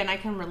 again, I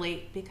can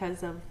relate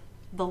because of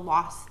the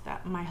loss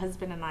that my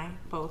husband and I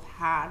both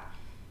had.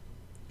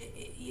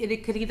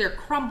 It could either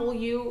crumble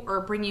you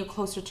or bring you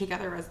closer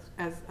together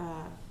as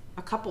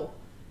a couple.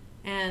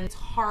 And it's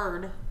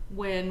hard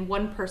when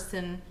one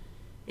person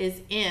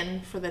is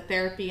in for the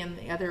therapy and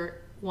the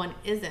other one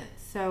isn't.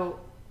 So,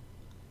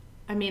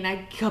 I mean,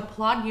 I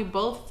applaud you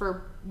both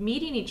for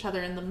meeting each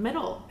other in the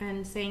middle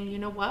and saying, you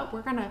know what,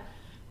 we're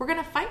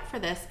gonna fight for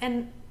this.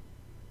 And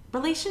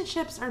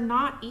relationships are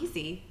not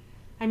easy.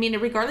 I mean,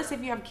 regardless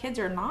if you have kids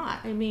or not,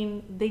 I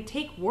mean, they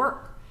take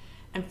work.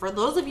 And for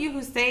those of you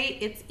who say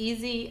it's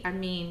easy, I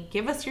mean,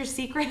 give us your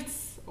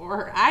secrets,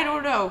 or I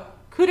don't know.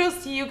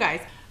 Kudos to you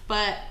guys.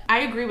 But I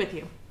agree with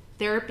you.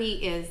 Therapy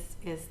is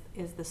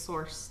the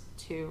source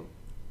to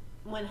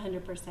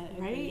 100% agree.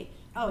 Right?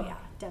 Oh yeah,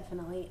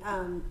 definitely.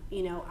 I'm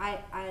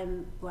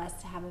blessed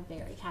to have a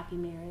very happy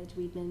marriage.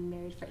 We've been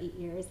married for 8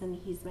 years, and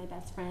he's my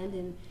best friend.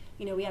 And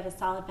we have a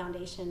solid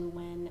foundation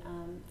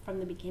from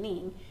the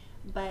beginning.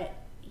 But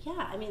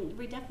yeah, I mean,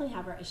 we definitely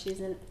have our issues,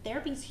 and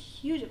therapy's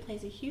huge. It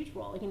plays a huge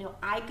role.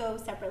 I go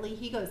separately,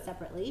 he goes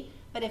separately.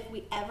 But if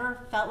we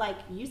ever felt like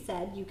you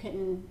said you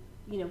couldn't,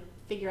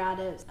 figure out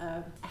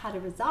how to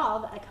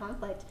resolve a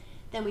conflict,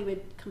 then we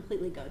would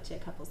completely go to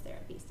couples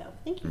therapy. So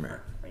thank you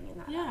for bringing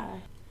that up. Yeah.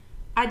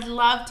 I'd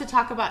love to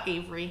talk about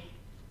Avery.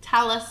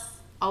 Tell us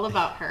all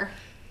about her.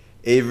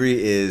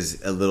 Avery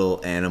is a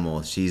little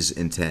animal. She's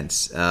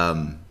intense.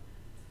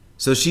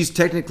 So she's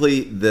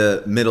technically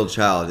the middle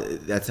child.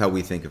 That's how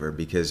we think of her,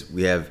 because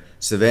we have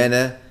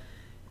Savannah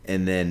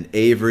and then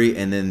Avery,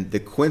 and then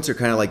the Quints are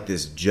kind of like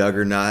this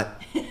juggernaut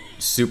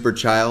super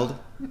child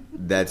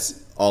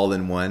that's all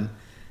in one.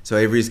 So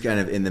Avery's kind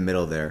of in the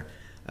middle there.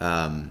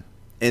 I'm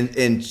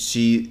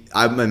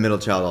a middle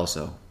child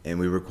also, and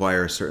we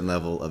require a certain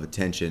level of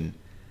attention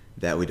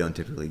that we don't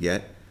typically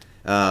get.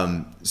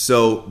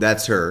 So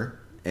that's her,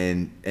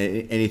 and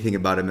anything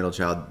about a middle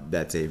child,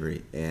 that's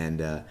Avery.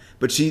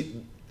 But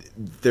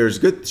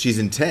she's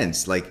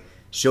intense. Like,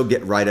 she'll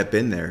get right up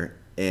in there,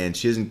 and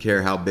she doesn't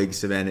care how big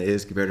Savannah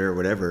is compared to her,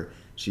 whatever.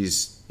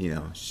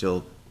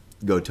 She'll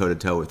go toe to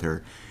toe with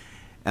her.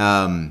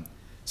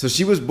 So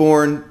she was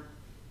born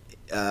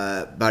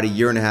about a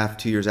year and a half,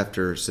 2 years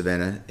after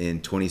Savannah in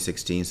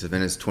 2016.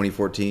 Savannah's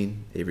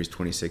 2014, Avery's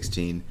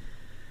 2016.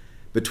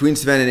 Between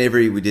Savannah and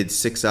Avery, we did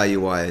 6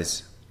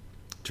 IUIs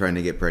trying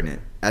to get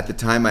pregnant. At the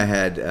time, I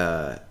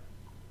had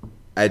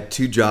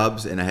 2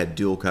 jobs and I had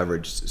dual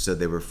coverage, so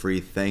they were free,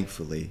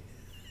 thankfully.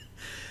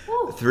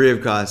 Ooh. 3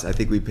 of cost. I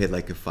think we paid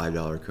like a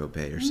 $5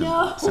 copay or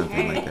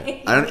something like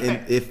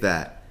that. If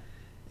that.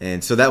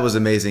 And so that was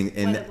amazing.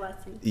 And what a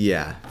blessing.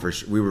 Yeah, for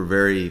sure. We were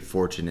very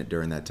fortunate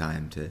during that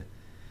time to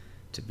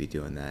be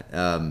doing that.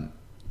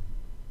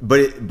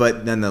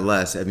 But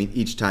nonetheless, I mean,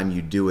 each time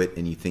you do it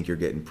and you think you're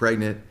getting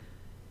pregnant,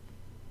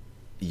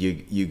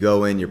 you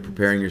go in, you're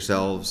preparing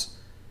yourselves,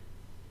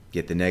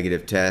 get the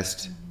negative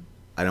test. Mm-hmm.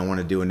 I don't want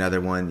to do another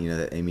one.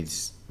 That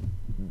Amy's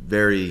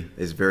very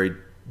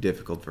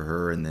difficult for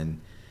her. And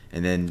then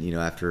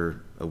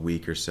after a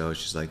week or so,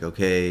 she's like,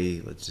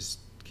 okay, let's just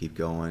keep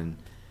going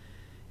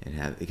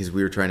because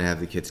we were trying to have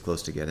the kids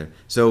close together.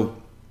 So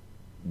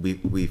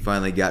we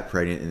finally got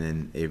pregnant, and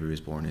then Avery was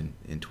born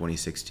in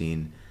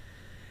 2016.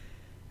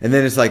 And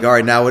then it's like, all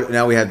right,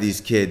 now we have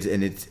these kids,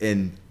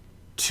 and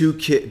 2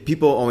 kids.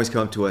 People always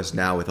come to us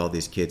now with all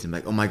these kids, and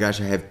like, oh my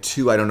gosh, I have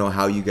 2. I don't know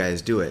how you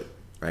guys do it,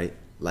 right?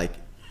 Like,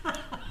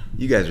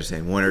 you guys are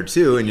saying 1 or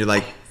 2, and you're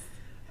like,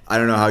 I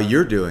don't know how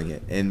you're doing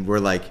it. And we're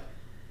like,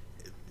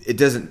 it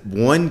doesn't.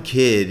 1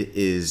 kid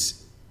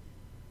is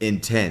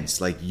intense.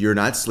 Like, you're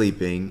not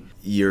sleeping.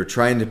 You're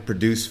trying to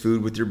produce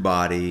food with your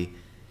body.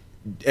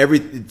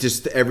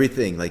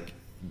 Everything. Like,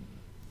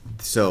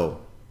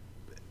 so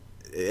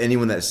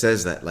anyone that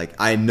says that, like,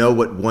 I know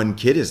what 1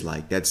 kid is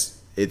like.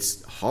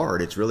 It's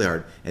hard. It's really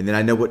hard. And then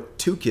I know what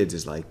 2 kids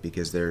is like,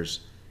 because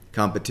there's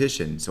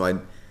competition.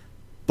 So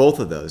both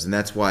of those. And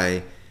that's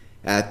why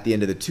at the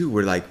end of the 2,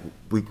 we're like,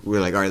 all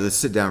right, let's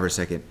sit down for a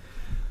second.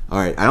 All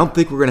right, I don't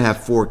think we're going to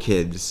have 4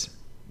 kids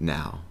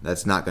now.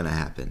 That's not going to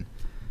happen.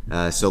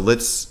 So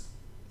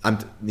I'm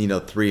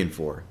 3 and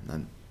 4.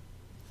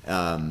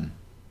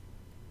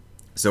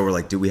 So we're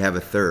like, do we have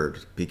a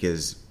 3rd?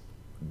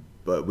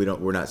 But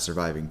we're not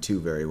surviving 2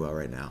 very well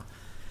right now.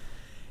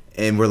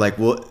 And we're like,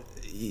 well,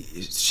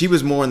 she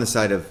was more on the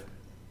side of,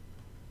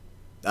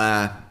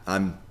 I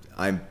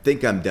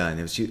think I'm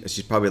done.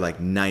 She's probably like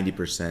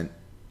 90%.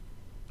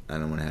 I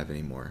don't want to have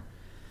any more,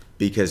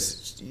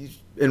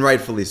 and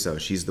rightfully so.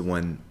 She's the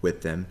one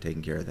with them,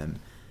 taking care of them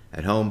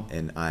at home.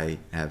 And I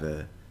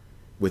have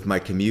with my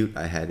commute,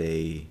 I had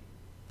a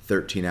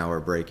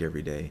 13-hour break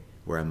every day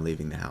where I'm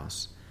leaving the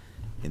house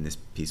in this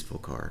peaceful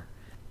car.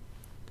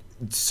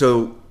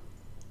 So,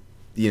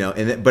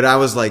 but I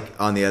was like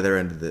on the other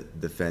end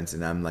of the fence,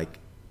 and I'm like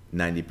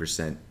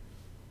 90%.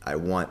 I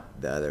want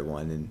the other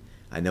one, and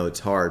I know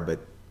it's hard, but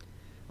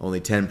only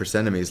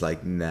 10% of me is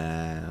like,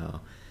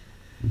 no.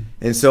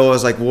 And so I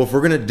was like, well, if we're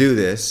going to do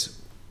this,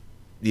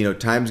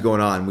 time's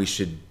going on, we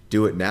should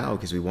do it now,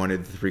 because we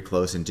wanted the 3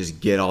 close and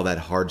just get all that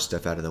hard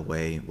stuff out of the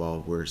way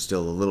while we're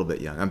still a little bit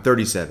young. I'm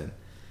 37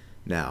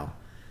 now.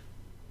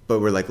 But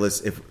we're like,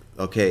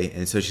 okay.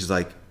 And so she's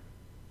like,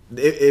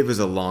 it was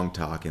a long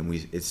talk, and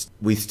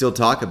we still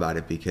talk about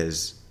it,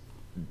 because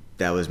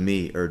that was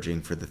me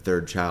urging for the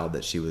 3rd child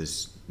that she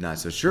was not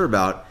so sure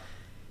about.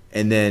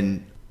 And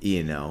then,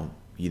 you know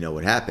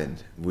what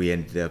happened. We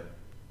ended up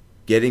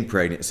getting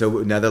pregnant. So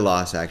another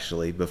loss,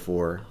 actually,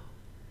 before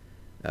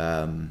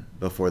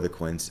the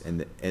Quints,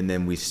 and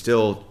then we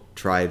still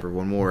tried for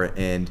 1 more,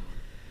 and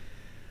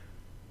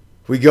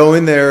we go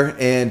in there,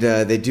 and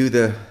they do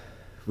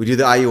we do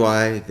the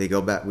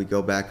IUI. We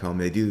go back home.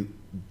 They do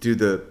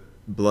the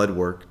blood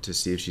work to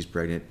see if she's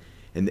pregnant,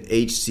 and the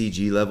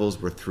HCG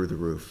levels were through the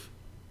roof.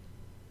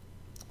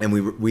 And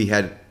we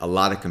had a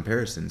lot of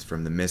comparisons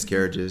from the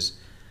miscarriages.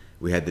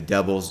 We had the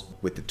doubles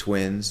with the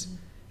twins,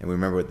 and we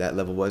remember what that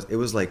level was. It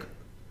was like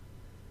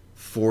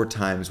 4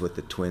 times what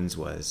the twins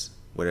was,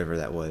 whatever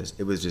that was.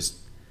 It was just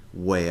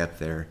way up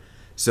there.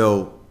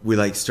 So we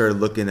started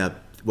looking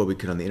up what we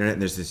could on the internet,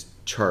 and there's this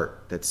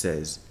chart that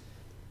says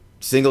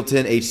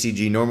singleton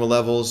HCG normal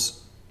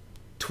levels,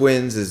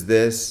 twins is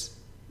this.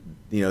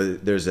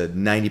 There's a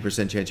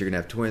 90% chance you're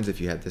gonna have twins if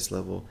you have this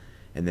level,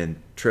 and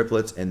then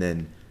triplets, and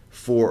then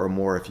 4 or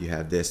more if you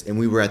have this. And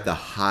we were at the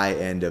high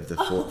end of the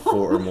 4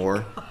 or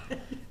more.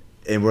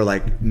 And we're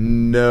like,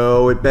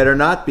 no, it better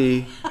not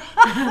be.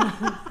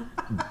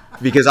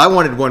 Because I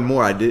wanted one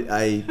more. 4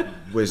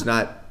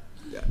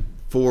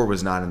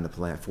 was not in the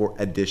plan. 4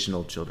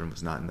 additional children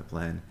was not in the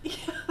plan.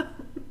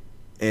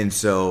 And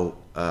so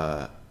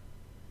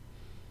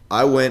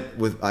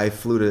I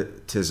flew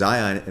to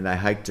Zion, and I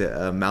hiked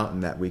a mountain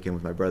that weekend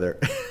with my brother.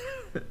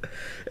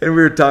 And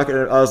we were talking,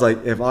 I was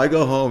like, if I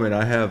go home and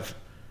I have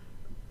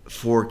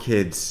 4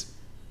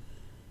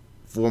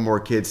 more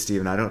kids,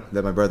 Steven,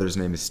 that my brother's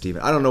name is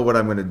Steven, I don't know what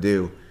I'm going to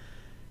do.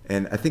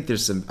 And I think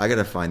I got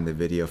to find the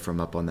video from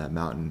up on that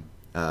mountain.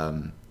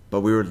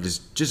 But we were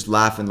just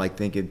laughing, like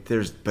thinking,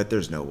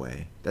 there's no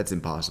way. That's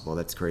impossible.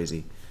 That's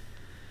crazy.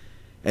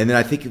 And then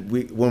I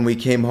think when we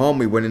came home,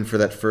 we went in for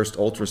that first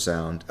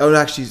ultrasound. Oh,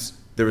 actually,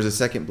 there was a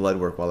second blood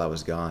work while I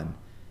was gone,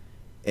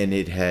 and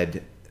it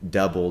had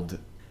doubled,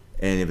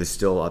 and it was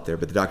still up there.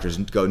 But the doctors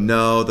go,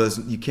 no,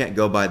 you can't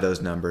go by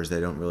those numbers. They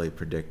don't really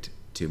predict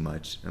too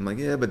much. I'm like,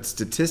 yeah, but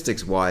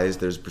statistics-wise,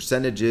 there's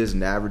percentages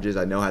and averages.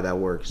 I know how that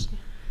works.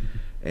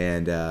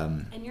 And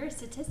you're a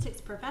statistics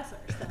professor,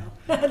 so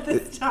at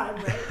this time,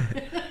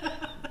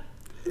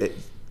 right?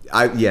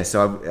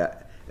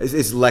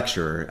 It's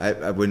lecturer.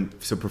 I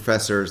wouldn't. So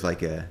professor is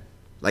like a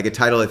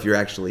title if you're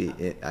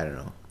actually. I don't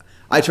know.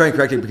 I try and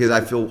correct it because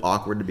I feel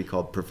awkward to be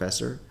called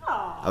professor.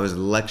 Aww. I was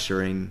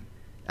lecturing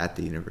at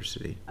the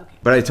university. Okay.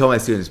 But I told my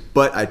students,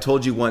 but I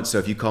told you once, so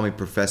if you call me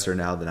professor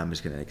now, then I'm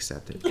just going to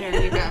accept it.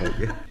 There you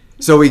go.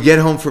 So we get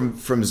home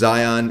from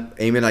Zion.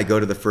 Amy and I go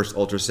to the first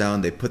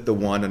ultrasound. They put the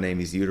wand on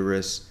Amy's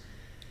uterus,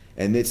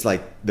 and it's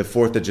like the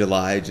 4th of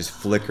July just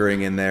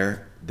flickering in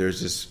there.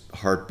 There's just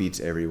heartbeats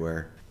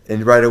everywhere.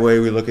 And right away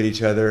we look at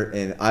each other,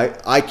 and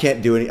I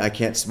can't do I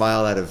can't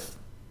smile out of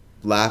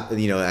laugh,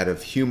 out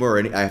of humor.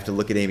 I have to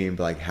look at Amy and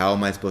be like, how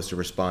am I supposed to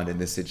respond in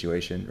this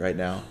situation right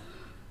now?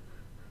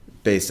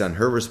 Based on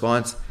her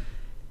response,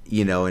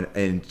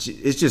 and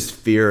it's just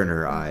fear in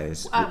her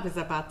eyes. I was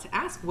about to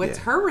ask, what's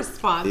her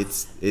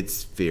response?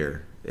 It's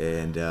fear,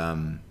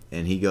 and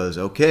he goes,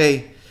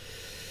 okay,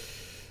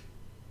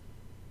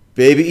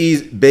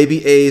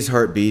 baby A's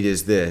heartbeat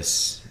is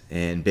this,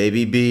 and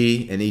baby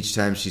B, and each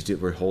time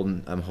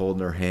I'm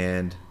holding her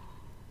hand,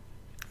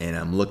 and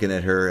I'm looking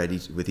at her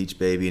with each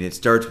baby, and it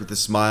starts with a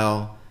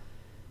smile,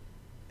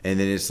 and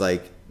then it's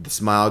like the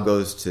smile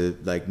goes to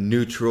like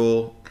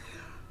neutral.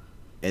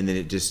 And then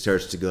it just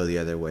starts to go the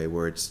other way,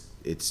 where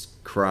it's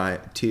cry,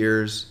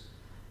 tears,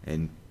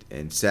 and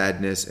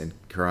sadness and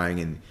crying.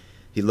 And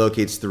he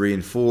locates 3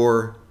 and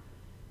 4,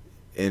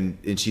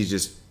 and she's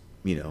just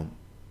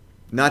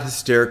not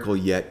hysterical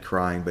yet,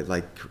 crying, but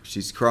like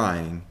she's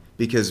crying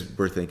because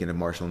we're thinking of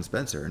Marshall and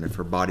Spencer. And if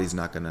her body's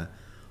not going to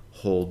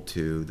hold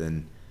 2,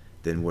 then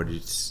what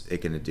is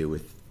it going to do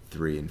with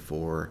 3 and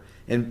 4?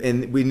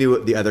 And we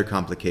knew the other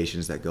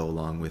complications that go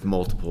along with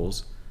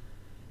multiples.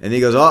 And he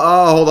goes,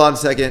 oh, hold on a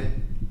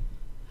second.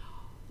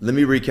 Let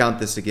me recount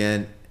this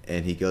again.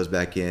 And he goes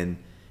back in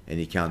and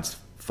he counts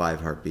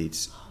 5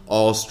 heartbeats,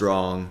 all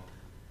strong,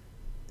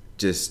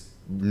 just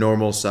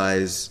normal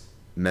size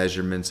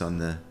measurements on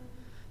the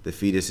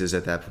fetuses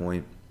at that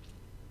point.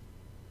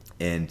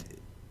 And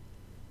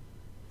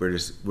we're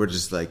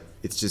just like,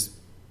 it's just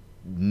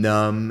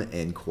numb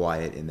and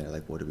quiet in there.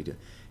 Like, what do we do?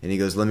 And he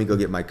goes, let me go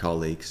get my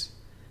colleagues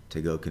to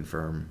go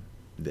confirm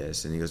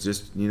this. And he goes,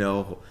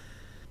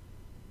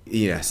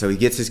 so he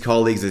gets his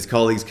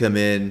colleagues come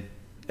in,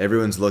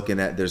 everyone's looking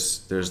at,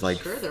 there's like,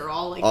 sure they're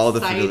all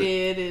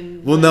excited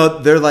and no,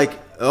 they're like,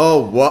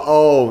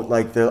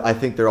 I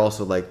think they're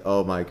also like,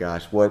 oh my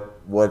gosh,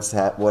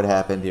 what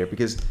happened here?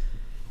 Because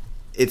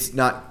it's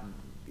not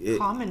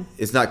common.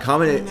 It's not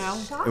common.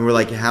 And we're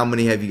like, Shocking. how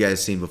many have you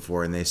guys seen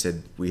before? And they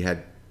said, we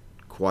had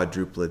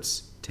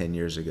quadruplets 10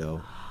 years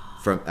ago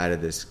out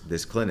of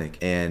this clinic.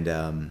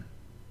 And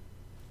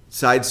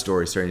strange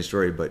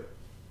story, but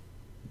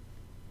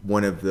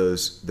one of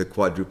those, the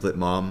quadruplet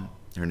mom,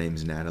 her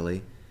name's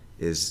Natalie,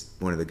 is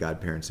one of the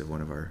godparents of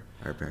one of our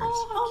parents.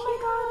 Oh my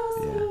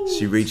God. Yeah,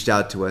 she reached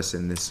out to us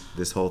in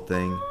this whole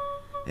thing,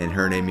 and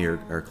her and Amy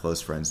are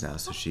close friends now.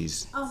 So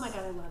she's. Oh my God,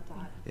 I love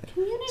that. Yeah.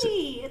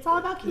 Community. It's all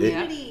about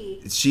community.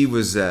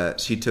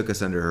 She took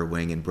us under her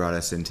wing and brought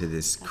us into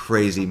this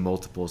crazy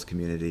multiples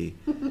community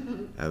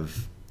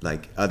of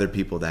like other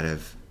people that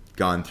have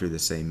gone through the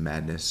same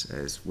madness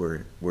as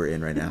we're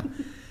in right now.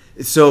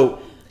 So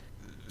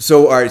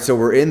So, all right, so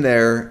we're in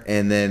there,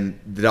 and then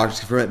the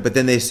doctors confirm it, but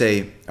then they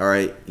say, all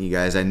right, you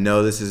guys, I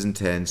know this is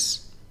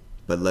intense,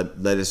 but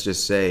let us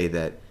just say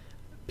that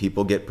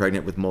people get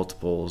pregnant with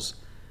multiples,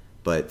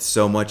 but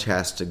so much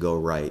has to go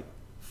right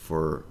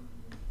for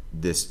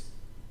this,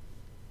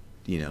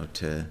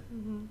 to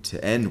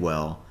end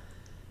well.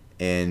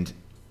 And,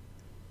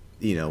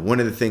 one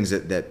of the things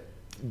that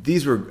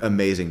these were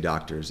amazing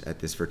doctors at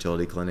this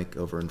fertility clinic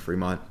over in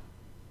Fremont.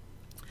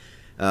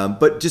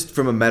 But just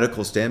from a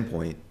medical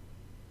standpoint,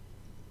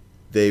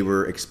 they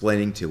were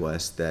explaining to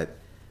us that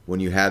when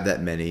you have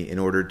that many, in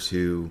order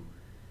to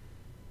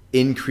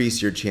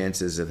increase your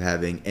chances of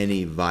having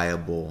any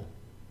viable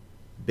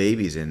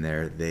babies in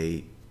there,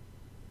 they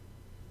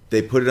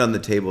put it on the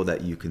table that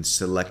you can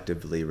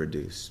selectively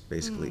reduce,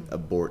 basically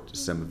abort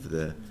some of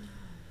the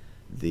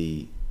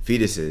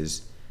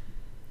fetuses,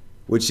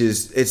 which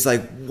is, it's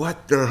like,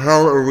 what the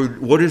hell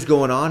what is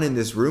going on in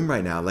this room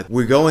right now? Like,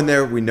 we go in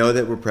there, we know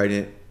that we're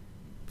pregnant,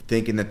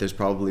 thinking that there's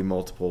probably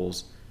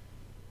multiples.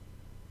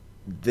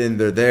 Then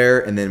they're there,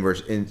 and then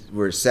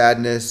we're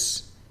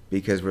sadness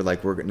because we're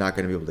like, we're not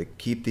going to be able to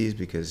keep these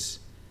because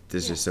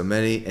there's just so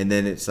many. And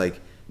then it's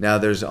like, now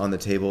there's on the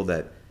table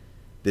that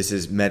this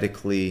is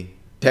medically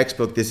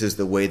textbook. This is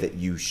the way that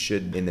you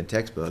should in the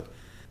textbook.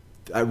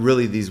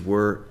 These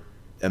were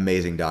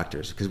amazing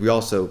doctors, because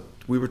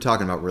we were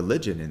talking about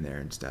religion in there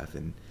and stuff,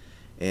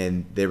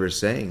 and they were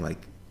saying,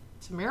 like,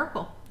 it's a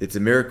miracle. It's a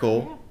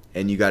miracle,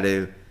 and you got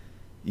to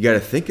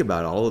think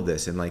about all of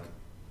this. And like,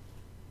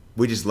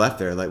 we just left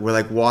there, like, we're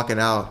like walking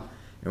out,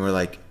 and we're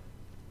like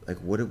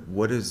what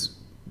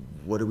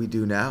do we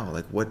do now?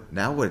 Like,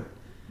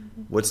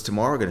 what's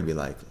tomorrow going to be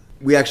like?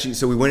 We went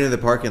into the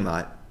parking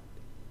lot,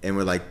 and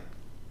we're like,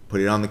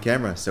 put it on the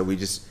camera. So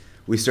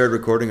we started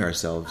recording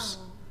ourselves,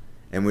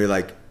 and we're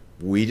like,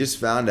 we just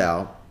found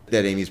out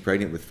that Amy's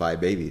pregnant with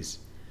 5 babies,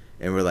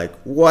 and we're like,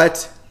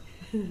 what?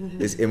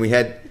 And we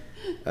had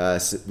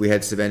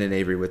Savannah and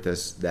Avery with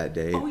us that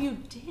day. Oh, you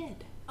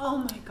did? Oh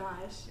my gosh.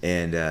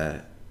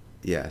 And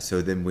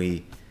so then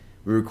we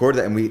recorded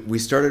that, and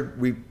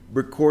we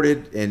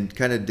recorded and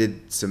kind of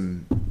did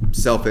some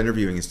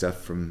self-interviewing and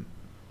stuff from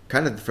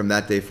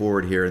that day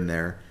forward, here and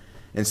there.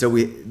 And so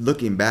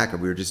looking back,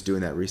 we were just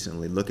doing that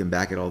recently, looking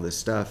back at all this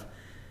stuff,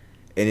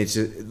 and it's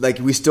just like,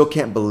 we still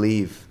can't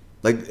believe,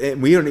 like,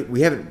 we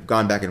haven't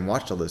gone back and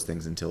watched all those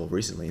things until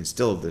recently, and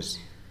still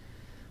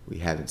we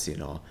haven't seen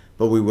it all,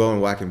 but we will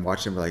and back and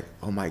watch them. We're like,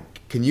 oh my,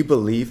 can you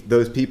believe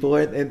those people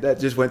that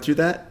just went through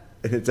that?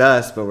 And it's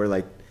us, but we're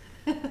like,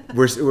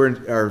 we're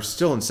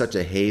still in such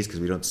a haze because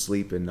we don't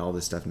sleep and all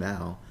this stuff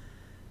now,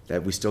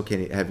 that we still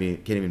can't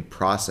even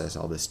process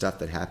all this stuff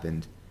that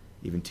happened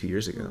even 2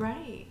 years ago.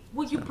 Right.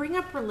 Well, you bring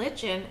up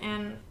religion,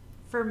 and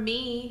for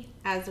me,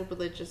 as a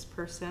religious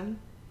person,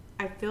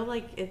 I feel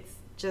like it's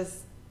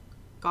just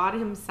God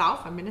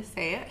himself, I'm going to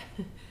say it,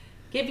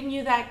 giving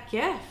you that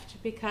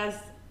gift, because,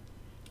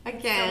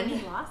 again, so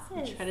many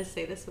losses. I'm trying to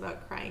say this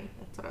without crying.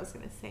 That's what I was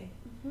going to say.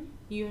 Mm-hmm.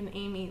 You and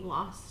Amy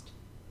lost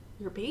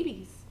your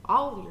babies,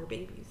 all your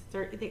babies.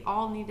 They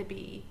all need to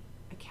be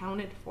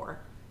accounted for,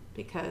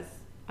 because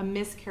a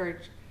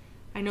miscarriage,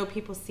 I know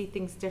people see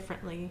things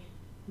differently,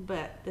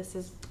 but this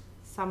is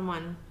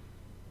someone,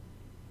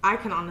 I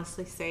can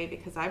honestly say,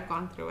 because I've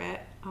gone through it,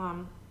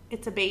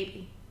 it's a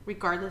baby,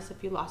 regardless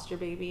if you lost your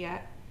baby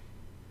at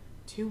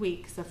 2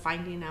 weeks of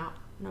finding out.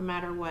 No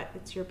matter what,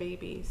 it's your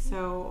baby.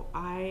 So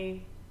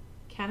I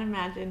can't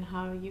imagine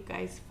how you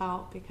guys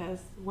felt, because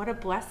what a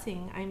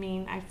blessing. I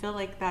mean, I feel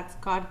like that's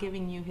God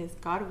giving you his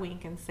God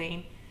wink and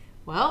saying,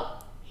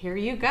 well, here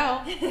you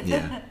go.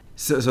 Yeah.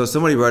 So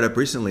somebody brought up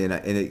recently, and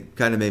it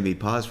kind of made me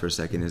pause for a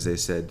second, as they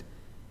said,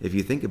 if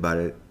you think about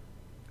it,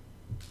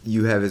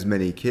 you have as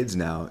many kids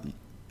now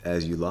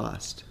as you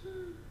lost.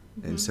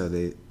 Mm-hmm. And so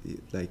they,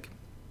 like...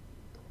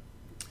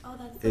 Oh,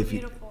 that's so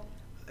beautiful.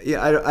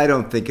 I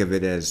don't think of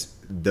it as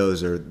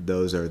those are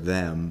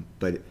them,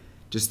 but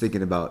just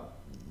thinking about,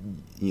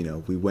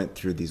 we went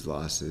through these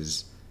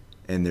losses,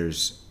 and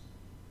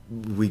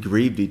we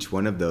grieved each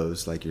one of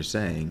those, like you're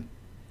saying,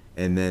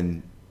 and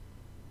then,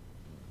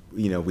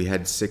 we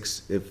had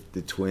 6, if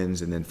the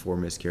twins, and then 4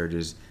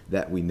 miscarriages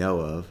that we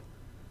know of.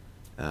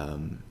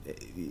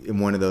 And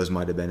one of those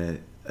might have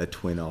been a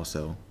twin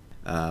also.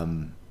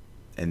 And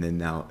then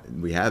now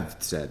we have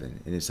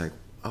 7, and it's like,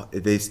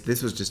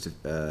 this was just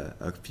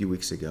a few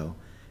weeks ago,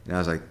 and I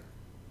was like,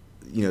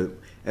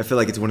 I feel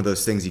like it's one of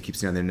those things you keep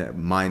seeing on the internet,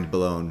 mind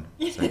blown.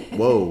 It's like,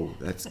 whoa,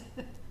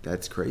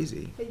 that's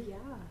crazy. Yeah.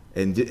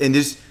 And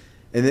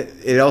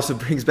it also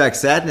brings back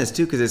sadness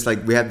too, because it's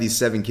like, we have these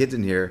 7 kids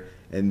in here,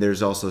 and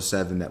there's also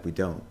 7 that we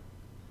don't.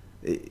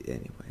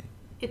 Anyway.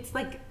 It's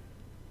like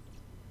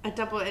a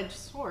double-edged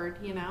sword,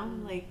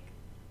 like,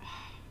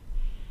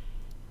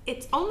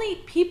 it's only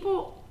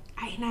people,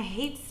 and I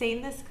hate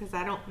saying this because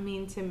I don't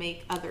mean to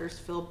make others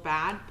feel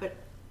bad, but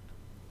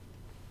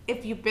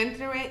if you've been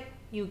through it,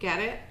 you get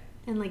it.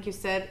 And like you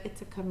said,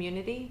 it's a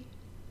community.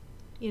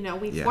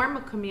 We form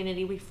a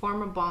community, we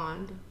form a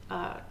bond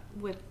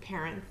with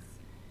parents,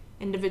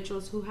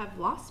 individuals who have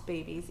lost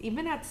babies,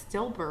 even at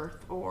stillbirth,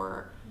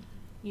 or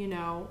you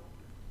know,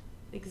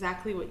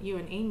 exactly what you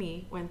and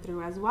Amy went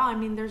through as well. I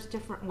mean, there's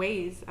different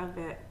ways of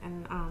it,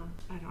 and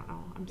I don't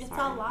know. It's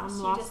sorry. all lost. I'm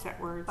You lost just at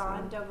words.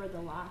 bond over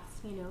the loss,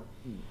 you know.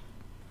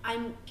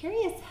 I'm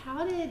curious,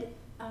 how did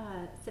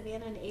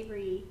Savannah and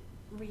Avery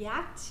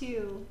react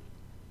to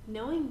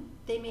knowing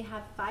they may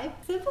have 5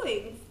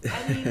 siblings?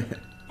 I mean,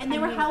 and they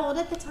were how old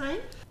at the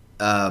time?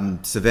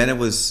 Savannah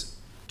was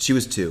 2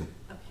 Okay.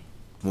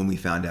 when we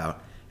found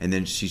out, and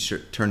then she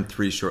turned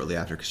 3 shortly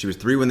after. Because she was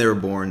 3 when they were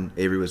born.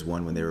 Avery was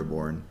 1 when they were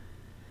born,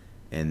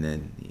 and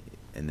then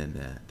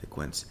the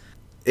Quints.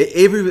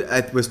 Avery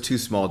was too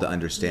small to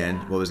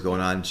understand what was going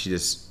on. She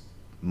just,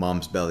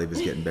 mom's belly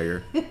was getting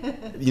bigger,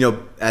 you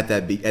know, at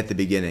the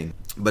beginning.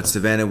 But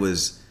Savannah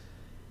was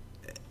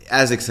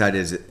as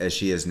excited as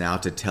she is now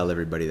to tell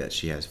everybody that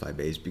she has 5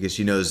 babies, because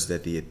she knows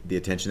that the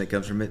attention that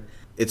comes from it.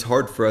 It's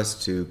hard for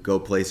us to go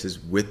places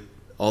with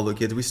all the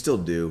kids. We still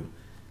do,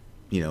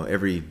 you know,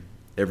 every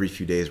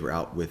few days we're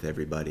out with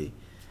everybody,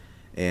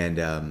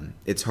 and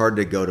it's hard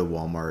to go to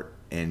Walmart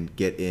and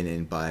get in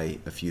and buy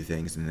a few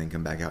things and then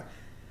come back out.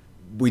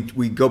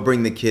 We go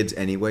bring the kids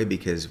anyway,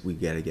 because we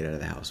got to get out of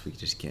the house. We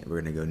just can't.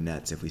 We're going to go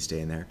nuts if we stay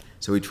in there.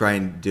 So we try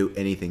and do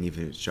anything,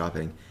 even if it's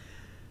shopping.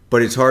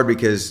 But it's hard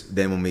because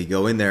then when we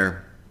go in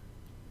there,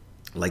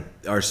 like,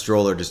 our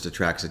stroller just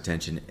attracts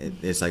attention.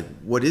 It's like,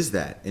 what is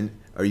that? And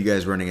are you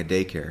guys running a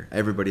daycare?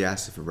 Everybody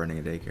asks if we're running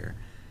a daycare.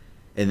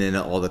 And then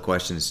all the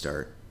questions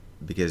start,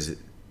 because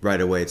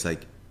right away it's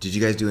like, did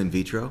you guys do in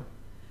vitro?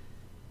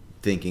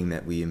 Thinking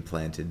that we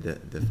implanted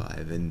the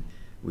 5, and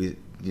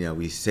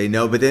we say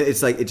no, but then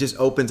it's like, it just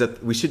opens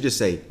up. We should just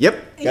say,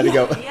 yep, gotta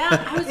go.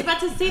 Yeah, I was about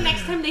to say,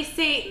 next time they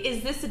say,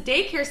 is this a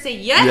daycare? Say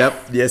yes.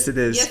 Yep, yes it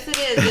is. Yes it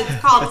is. It's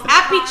called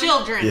Happy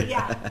Children.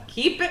 Yeah.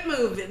 Keep it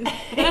moving.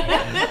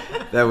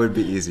 That would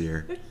be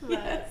easier.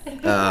 Yes.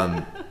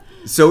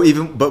 So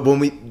but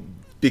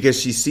because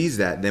she sees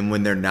that, then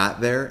when they're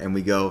not there and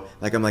we go,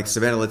 like, I'm like,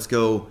 Savannah, let's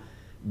go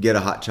get a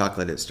hot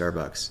chocolate at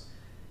Starbucks.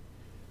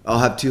 I'll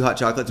have 2 hot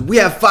chocolates. We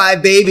have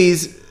 5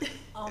 babies.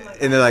 Oh my God,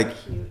 and they're like,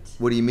 cute.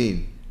 what do you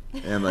mean?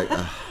 And I'm like,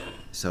 ugh.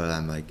 So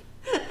I'm like,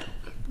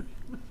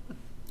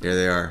 there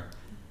they are.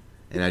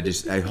 And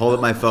I hold up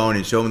my phone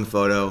and show them the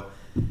photo.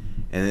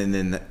 And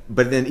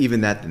then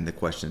even that, then the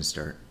questions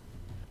start.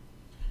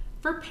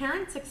 For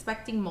parents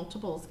expecting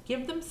multiples,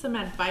 give them some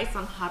advice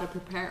on how to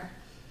prepare.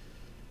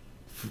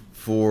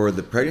 For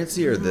the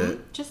pregnancy or the...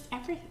 Just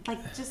everything,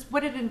 like just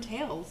what it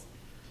entails.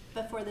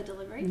 Before the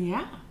delivery?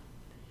 Yeah.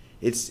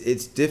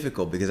 It's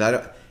difficult because I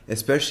don't,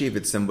 especially if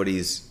it's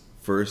somebody's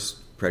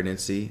first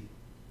pregnancy,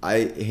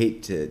 I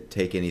hate to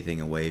take anything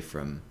away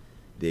from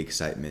the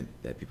excitement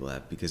that people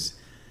have, because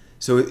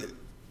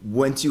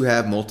once you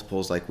have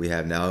multiples like we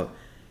have now,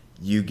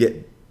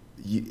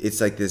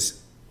 it's like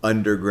this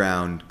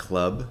underground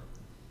club,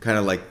 kind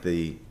of like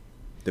the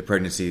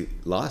pregnancy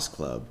loss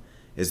club,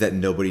 is that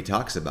nobody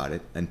talks about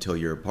it until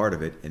you're a part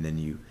of it, and then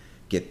you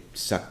get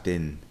sucked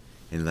in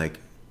and like,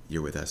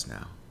 you're with us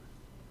now.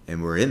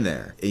 And we're in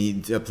there, a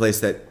place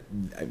that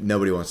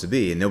nobody wants to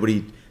be, and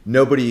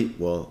nobody,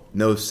 well,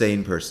 no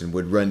sane person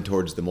would run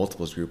towards the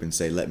multiples group and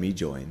say, "Let me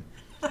join."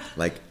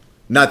 Like,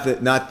 not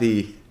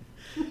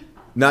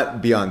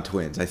beyond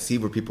twins. I see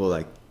where people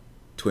like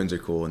twins are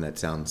cool, and that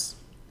sounds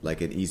like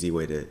an easy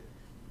way to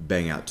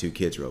bang out 2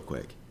 kids real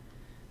quick.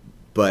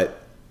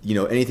 But you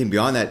know, anything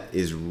beyond that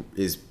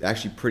is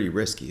actually pretty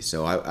risky.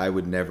 So I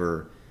would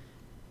never.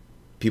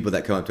 People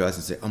that come up to us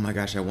and say, "Oh my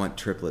gosh, I want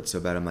triplets so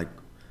bad," I'm like,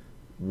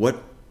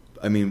 what?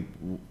 I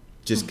mean,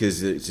 just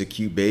because it's a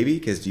cute baby?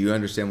 Because do you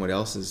understand what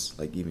else is,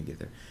 like, even get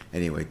there?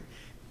 Anyway,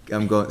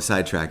 I'm going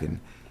sidetracking.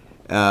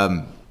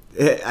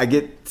 I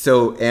get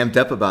so amped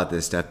up about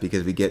this stuff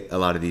because we get a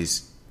lot of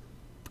these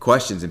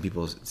questions and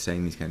people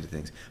saying these kinds of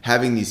things.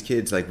 Having these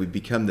kids, like, we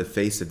become the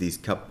face of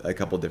a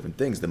couple different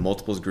things. The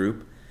multiples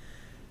group,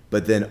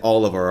 but then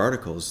all of our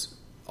articles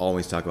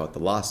always talk about the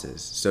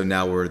losses. So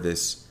now we're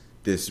this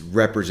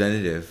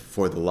representative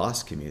for the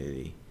loss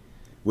community,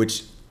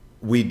 which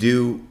we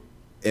do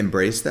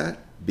embrace that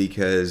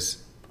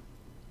because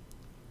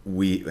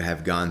we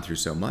have gone through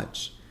so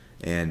much.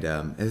 And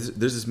there's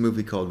this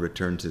movie called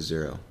Return to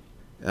Zero.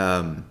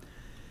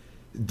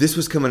 This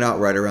was coming out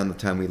right around the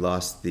time we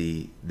lost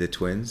the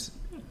twins.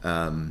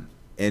 And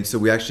so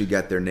we actually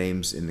got their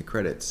names in the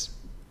credits.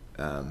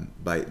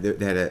 They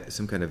had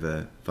some kind of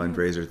a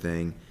fundraiser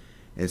thing.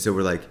 And so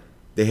we're like,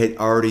 they had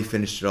already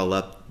finished it all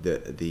up.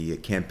 The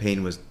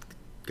campaign was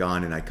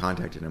gone, and I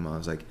contacted them. I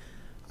was like,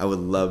 I would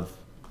love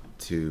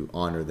to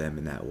honor them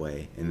in that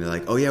way. And they're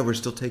like, oh yeah, we're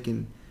still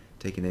taking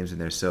names in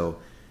there. So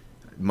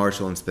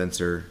Marshall and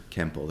Spencer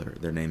Kemple,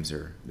 their names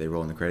they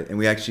roll in the credit. And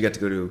we actually got to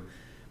go to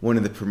one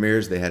of the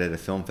premieres they had at a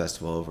film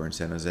festival over in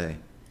San Jose.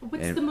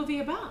 What's the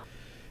movie about?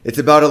 It's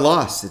about a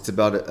loss. It's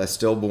about a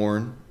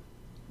stillborn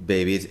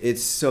baby.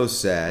 It's so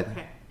sad.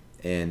 Okay.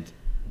 And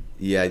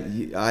yeah,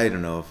 I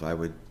don't know if I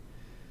would,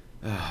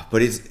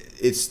 but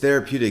it's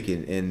therapeutic,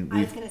 and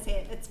I was going to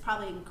say it's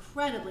probably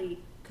incredibly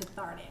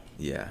cathartic.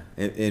 Yeah,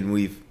 and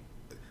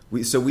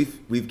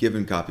we've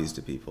given copies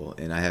to people,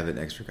 and I have an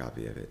extra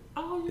copy of it.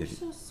 Oh, you're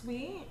so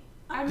sweet.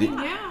 I mean,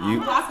 yeah,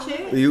 You- I'll watch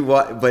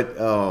it. But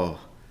oh,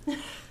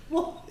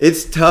 Well,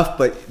 it's tough.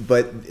 But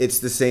it's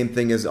the same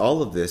thing as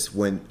all of this.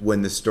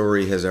 When the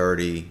story has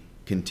already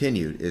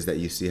continued, is that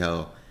you see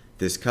how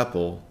this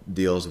couple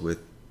deals with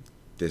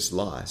this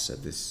loss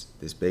of this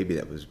baby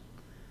that was.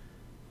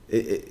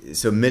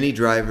 So Minnie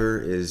Driver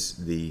is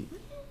the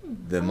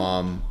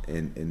mom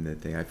in the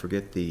thing. I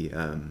forget the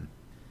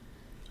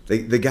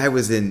guy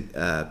was in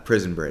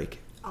Prison Break.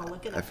 I'll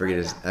look it up.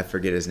 I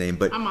forget his name,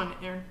 but I'm on it,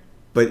 Aaron.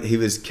 but he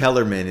was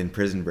Kellerman in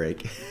Prison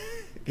Break,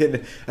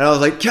 and I was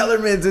like,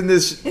 Kellerman's in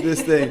this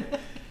thing,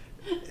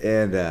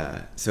 and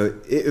so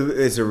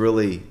it's a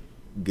really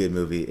good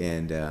movie,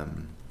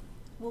 and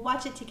We'll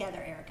watch it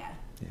together, Erica.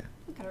 yeah,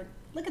 Look at her.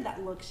 Look at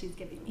that look she's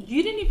giving me.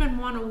 You didn't even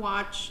want to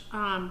watch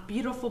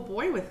Beautiful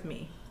Boy with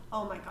me.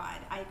 Oh my God,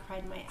 I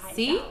cried my eyes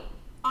See? out.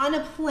 On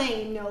a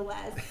plane, no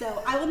less.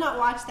 So I will not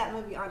watch that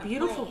movie on a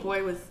Beautiful plane.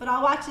 Boy was But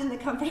I'll watch it in the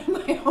comfort of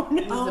my own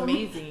home.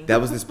 amazing.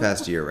 that was this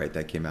past year, right?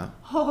 That came out.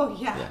 Oh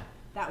yeah, Yeah.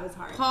 that was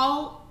hard.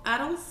 Paul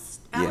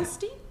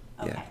Adelstein?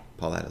 Okay. Yeah,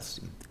 Paul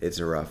Adelstein. It's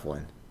a rough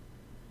one.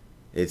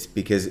 It's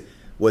because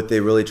what they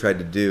really tried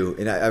to do,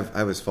 and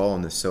I was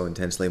following this so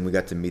intensely, and we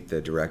got to meet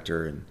the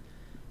director and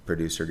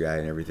producer guy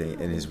and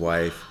everything, and his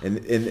wife,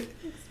 and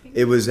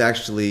it was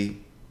actually,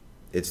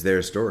 it's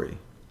their story.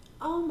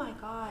 Oh my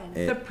God.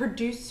 And- The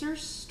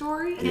producer's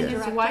story and Yeah. his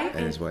Director. wife.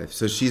 and his wife.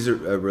 So she's a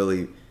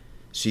really,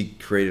 she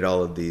created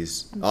all of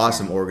these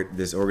awesome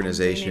this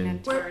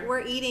organization. Sorry.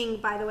 We're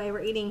eating, by the way,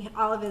 we're eating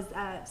all of his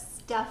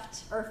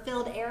stuffed or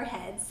filled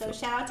Airheads. So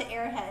shout out to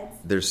Airheads.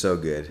 They're so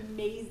good.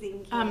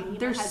 Amazing candy. My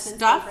They're husband's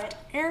stuffed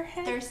favorite.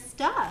 airheads. They're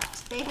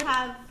stuffed. They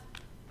have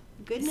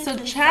goodness So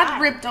inside.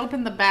 Chad ripped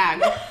open the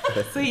bag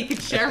so he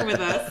could share with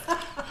us.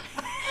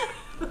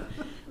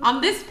 On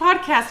this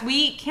podcast, we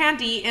eat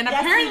candy, and Yes,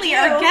 apparently we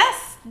our do.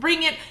 guests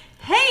bring it.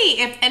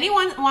 Hey, if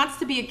anyone wants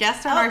to be a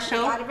guest on Oh, our you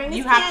show, gotta bring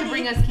you us have candy. to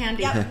bring us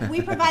candy. Yep,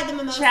 we provide the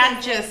mimosas. Chad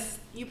and just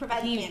you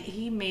provide the candy.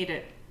 he made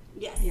it.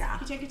 Yes. yeah.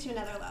 He took it to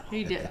another level.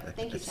 He did.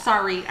 Thank you, Chad.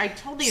 Sorry, I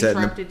totally Setting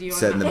interrupted you. On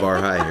setting that. the bar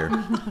high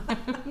here.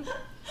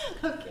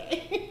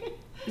 Okay.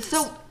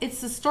 So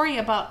it's the story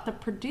about the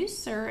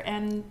producer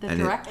and the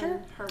And it- director.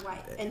 And her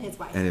wife and his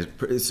wife. And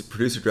his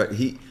producer director,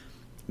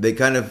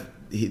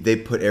 they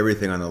put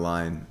everything on the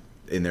line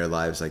in their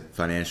lives, like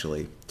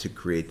financially, to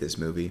create this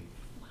movie,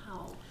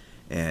 Wow.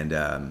 and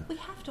We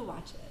have to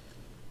watch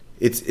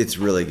it. it's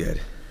really good.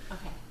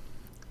 Okay.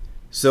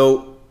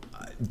 So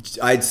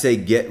I'd say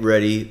get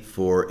ready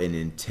for an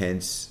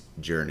intense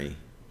journey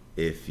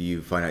if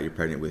you find out you're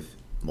pregnant with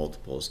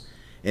multiples,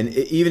 and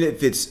even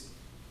if it's,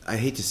 I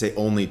hate to say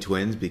only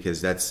twins,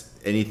 because that's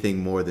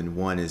anything more than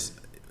one is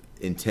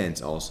intense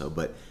also,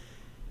 but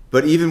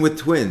even with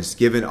twins,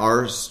 given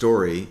our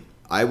story,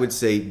 I would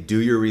say do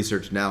your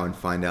research now and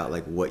find out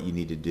like what you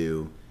need to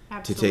do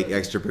to take Absolutely.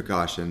 extra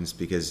precautions,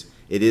 because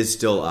it is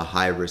still a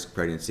high risk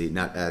pregnancy,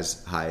 not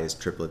as high as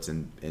triplets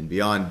and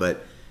beyond,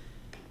 but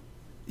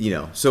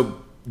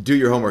so do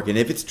your homework. And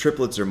if it's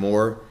triplets or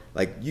more,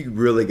 like you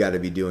really got to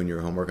be doing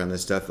your homework on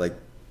this stuff. Like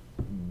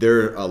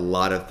there are a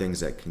lot of things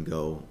that can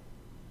go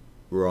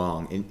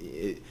wrong,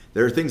 and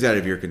there are things out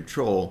of your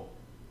control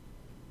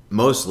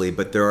mostly,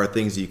 but there are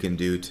things you can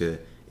do to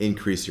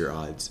increase your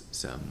odds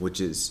some, which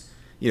is,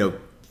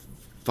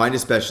 find a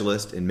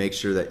specialist and make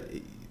sure that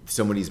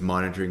somebody's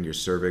monitoring your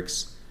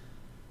cervix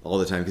all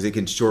the time, because it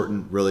can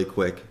shorten really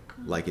quick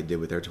like it did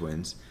with our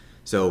twins.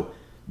 So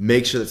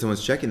make sure that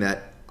someone's checking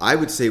that. I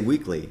would say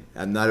weekly.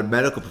 I'm not a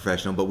medical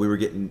professional, but we were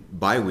getting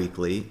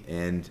bi-weekly,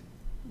 and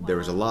there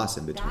was a Wow. loss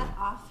in between. That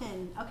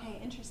often. Okay,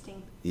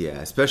 interesting. Yeah,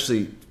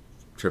 especially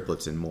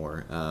triplets and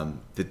more.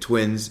 The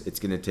twins, it's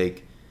going to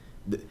take...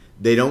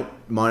 They don't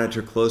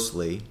monitor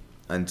closely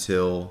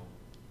until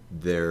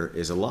there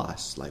is a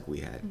loss like we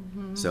had.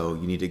 Mm-hmm. So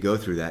you need to go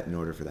through that in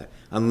order for that.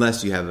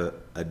 Unless you have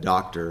a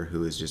doctor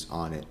who is just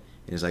on it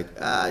and is like,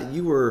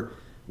 you were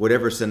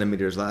whatever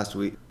centimeters last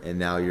week, and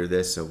now you're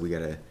this, so we got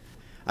to...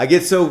 I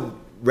get so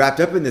wrapped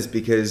up in this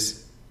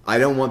because I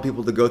don't want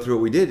people to go through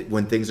what we did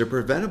when things are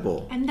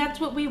preventable. And that's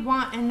what we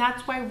want, and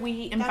that's why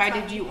we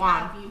invited That's why you we on.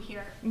 have you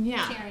here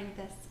Yeah. sharing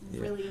this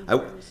Yeah. really I-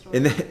 important story.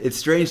 and it's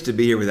strange to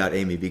be here without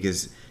Amy,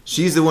 because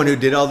she's the one who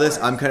did all this.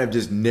 I'm kind of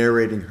just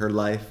narrating her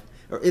life.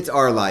 Or it's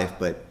our life,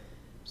 but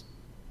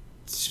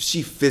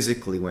she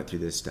physically went through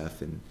this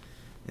stuff,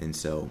 and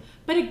so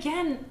But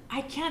again,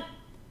 I can't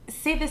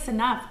say this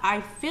enough.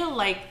 I feel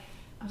like,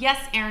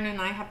 yes, Aaron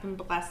and I have been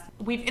blessed.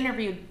 We've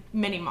interviewed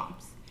many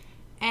moms,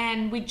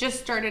 and we just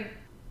started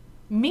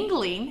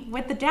mingling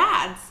with the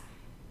dads.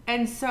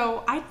 And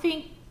so I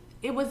think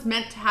it was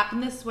meant to happen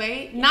this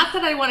way. Not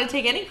that I want to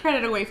take any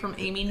credit away from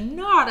Amy,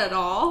 not at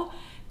all.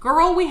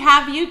 Girl, we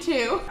have you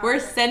too. We're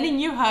sending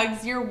you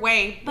hugs your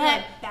way, We're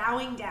but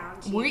bowing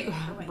down to we you.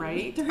 for what you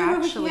right went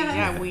through. actually Yes.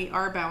 yeah, we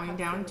are bowing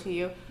down to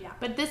you. Yeah.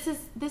 But this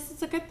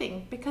is a good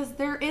thing, because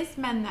there is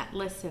men that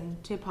listen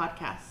to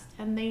podcasts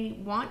and they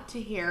want to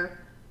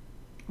hear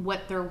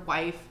what their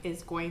wife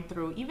is going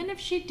through, even if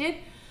she did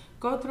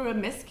go through a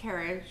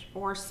miscarriage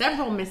or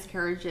several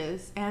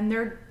miscarriages, and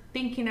they're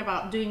thinking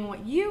about doing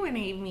what you and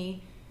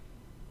Amy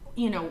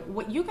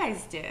what you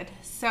guys did.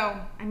 So,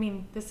 I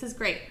mean, this is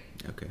great.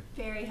 Okay.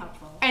 Very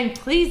helpful. And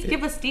please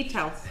give us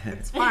details.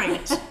 It's fine.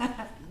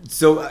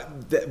 So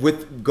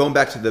with going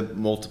back to the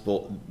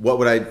multiple, what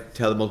would I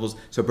tell the multiples?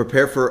 So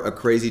prepare for a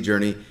crazy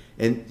journey,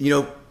 and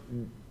do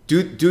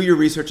your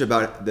research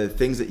about the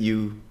things that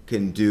you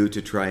can do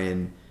to try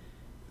and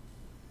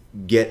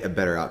get a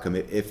better outcome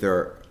if there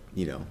are,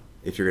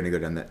 if you're going to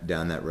go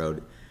down that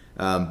road.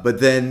 But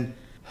then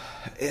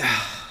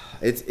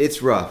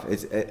it's rough.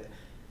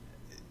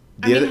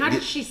 How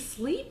does she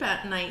sleep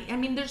at night? I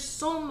mean, there's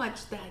so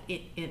much that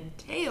it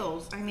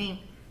entails. I mean,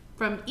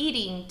 from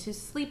eating to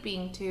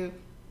sleeping to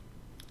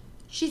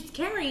she's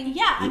carrying.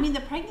 Yeah, I mean,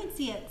 the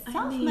pregnancy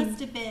itself must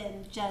have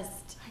been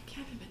just. I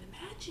can't even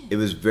imagine. It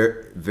was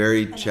very,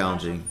 very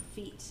challenging.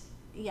 Feet.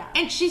 Yeah.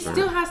 And she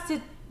still has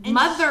to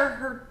mother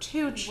her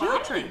 2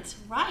 children.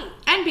 Right.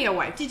 And be a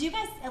wife. Did you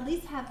guys at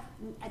least have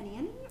a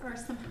nanny or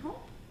some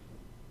help?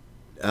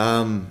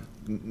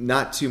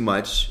 Not too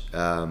much.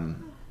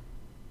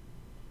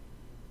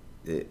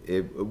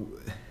 It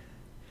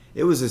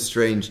was a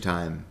strange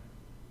time,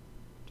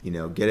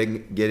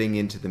 getting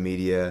into the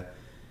media.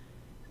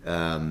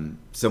 A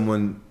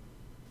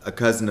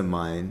cousin of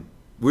mine,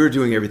 we were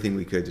doing everything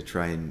we could to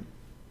try and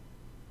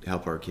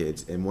help our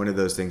kids, and one of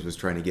those things was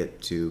trying to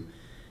get to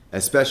a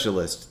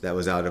specialist that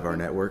was out of our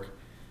network,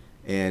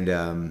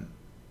 and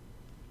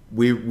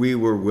we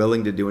were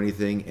willing to do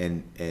anything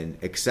and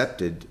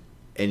accepted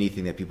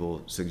anything that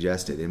people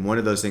suggested, and one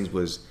of those things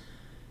was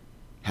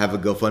have a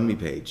GoFundMe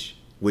page,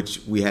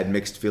 which we had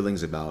mixed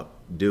feelings about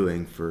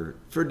doing for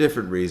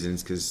different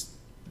reasons, because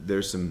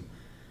there's some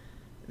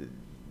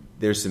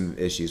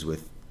issues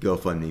with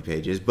GoFundMe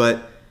pages.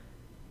 But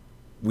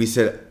we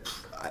said,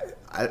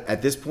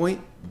 at this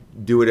point,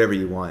 do whatever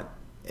you want.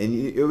 And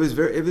it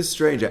was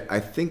strange. I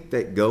think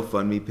that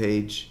GoFundMe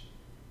page,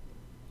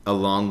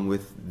 along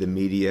with the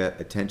media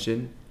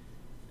attention,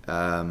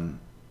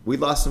 we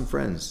lost some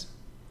friends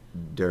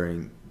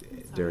during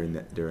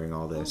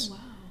all this. Oh, wow.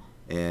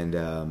 And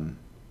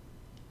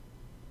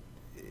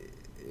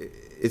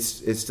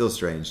it's still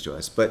strange to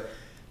us, but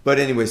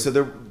anyway, so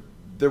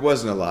there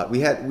wasn't a lot.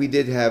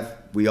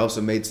 We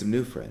also made some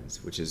new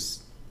friends, which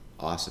is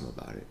awesome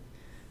about it.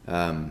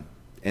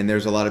 And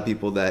there's a lot of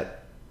people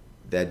that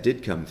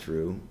did come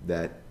through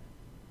that,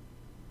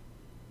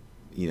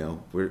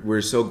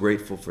 we're so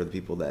grateful for the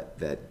people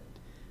that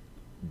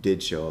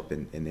did show up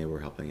and they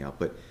were helping out.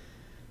 But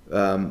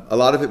a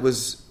lot of it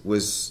was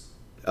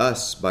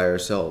us by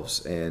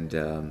ourselves, and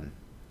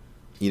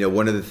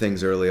one of the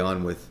things early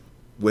on with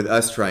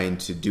us trying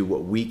to do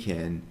what we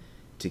can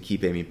to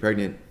keep Amy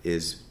pregnant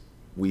is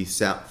we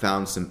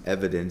found some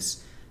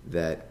evidence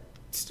that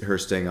her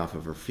staying off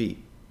of her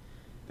feet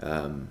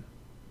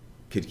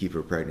could keep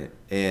her pregnant.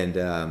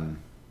 And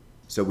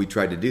so we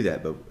tried to do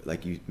that, but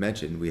like you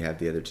mentioned, we have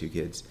the other 2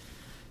 kids.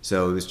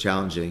 So it was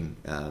challenging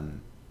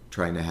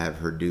trying to have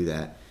her do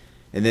that.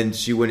 And then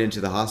she went into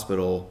the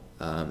hospital,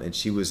 and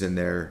she was in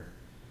there.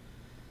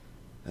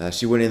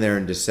 She went in there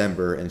in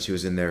December, and she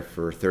was in there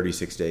for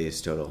 36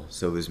 days total.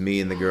 So it was me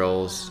and the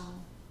girls,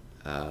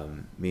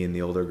 me and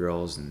the older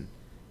girls, and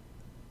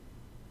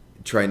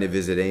trying to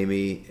visit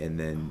Amy, and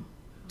then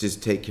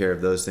just take care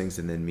of those things,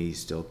 and then me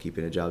still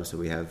keeping a job so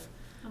we have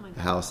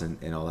a house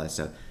and all that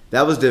stuff.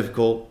 That was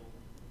difficult,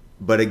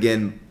 but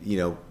again,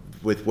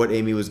 with what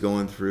Amy was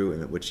going through,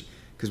 and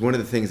because one of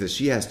the things that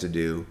she has to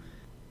do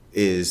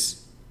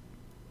is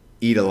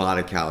eat a lot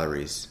of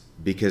calories,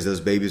 because those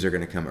babies are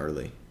going to come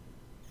early.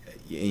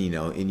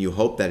 And you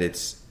hope that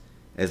it's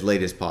as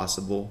late as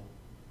possible,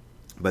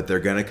 but they're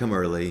going to come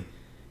early,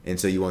 and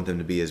so you want them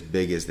to be as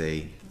big as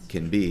they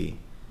can be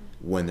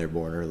when they're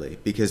born early.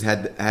 Because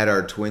had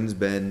our twins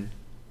been,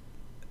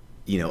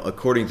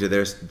 according to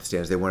their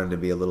standards, they wanted to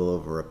be a little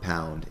over a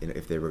pound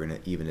if they were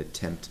going to even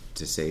attempt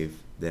to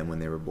save them when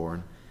they were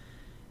born.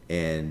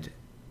 And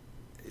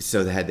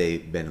so had they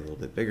been a little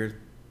bit bigger,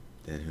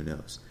 then who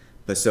knows.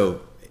 But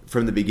so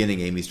from the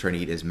beginning, Amy's trying to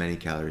eat as many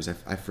calories.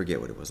 I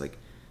forget what it was, like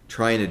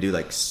trying to do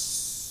I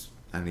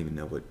don't even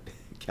know what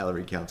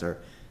calorie counts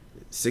are.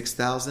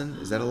 6,000?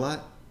 Is that a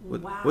lot?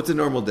 Wow. What's a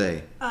normal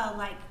day?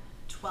 Like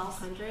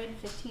 1,200,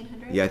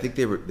 1,500? Yeah, I think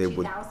they would.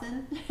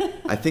 2,000?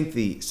 I think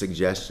the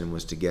suggestion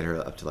was to get her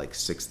up to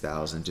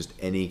 6,000, just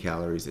any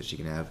calories that she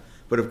can have.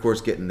 But of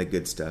course, getting the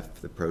good stuff,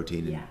 the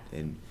protein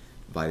and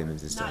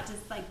vitamins and Not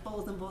stuff. just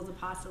bowls and bowls of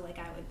pasta like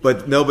I would.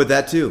 But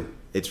that too.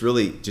 It's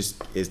really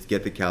just is to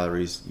get the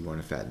calories. You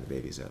want to fatten the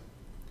babies up.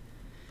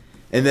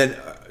 And then,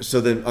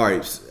 all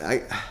right,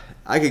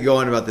 I could go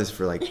on about this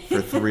for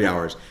 3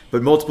 hours,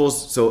 but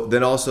multiples. So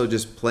then also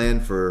just plan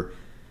for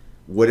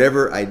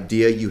whatever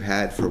idea you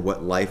had for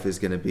what life is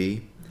going to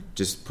be.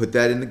 Just put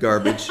that in the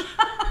garbage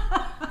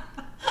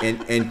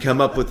and come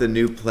up with a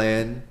new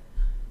plan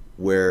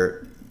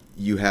where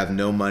you have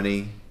no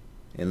money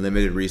and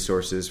limited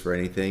resources for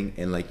anything,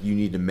 and you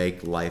need to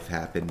make life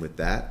happen with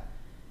that.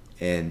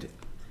 And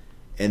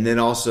then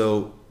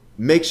also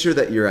make sure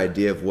that your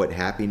idea of what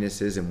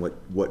happiness is and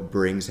what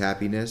brings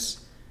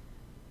happiness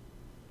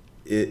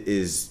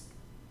is,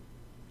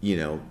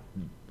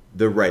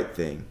 the right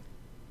thing.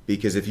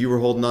 Because if you were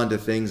holding on to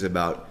things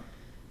about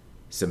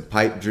some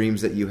pipe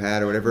dreams that you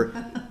had or whatever,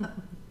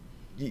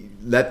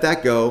 let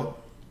that go.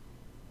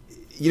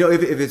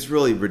 If it's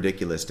really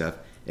ridiculous stuff,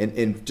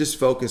 and just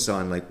focus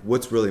on like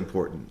what's really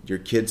important. Your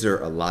kids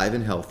are alive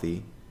and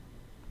healthy.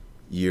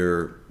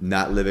 You're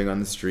not living on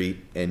the street,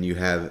 and you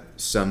have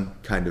some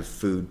kind of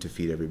food to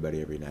feed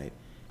everybody every night.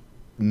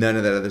 None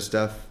of that other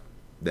stuff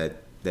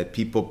that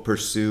people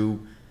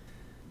pursue.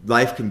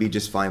 Life can be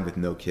just fine with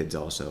no kids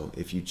also,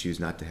 if you choose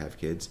not to have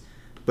kids.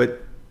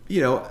 But,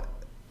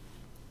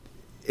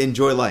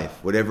 enjoy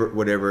life,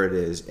 whatever it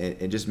is,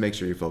 and just make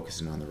sure you're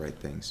focusing on the right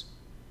things.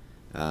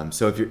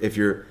 So if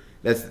you're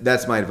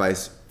that's my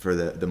advice for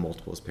the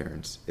multiples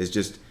parents, is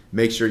just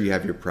make sure you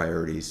have your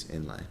priorities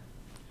in line.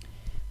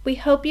 We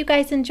hope you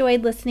guys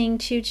enjoyed listening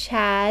to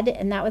Chad,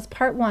 and that was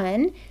part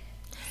 1.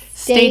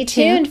 Stay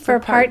tuned for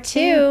part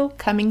 2.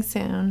 Coming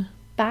soon.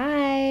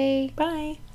 Bye. Bye.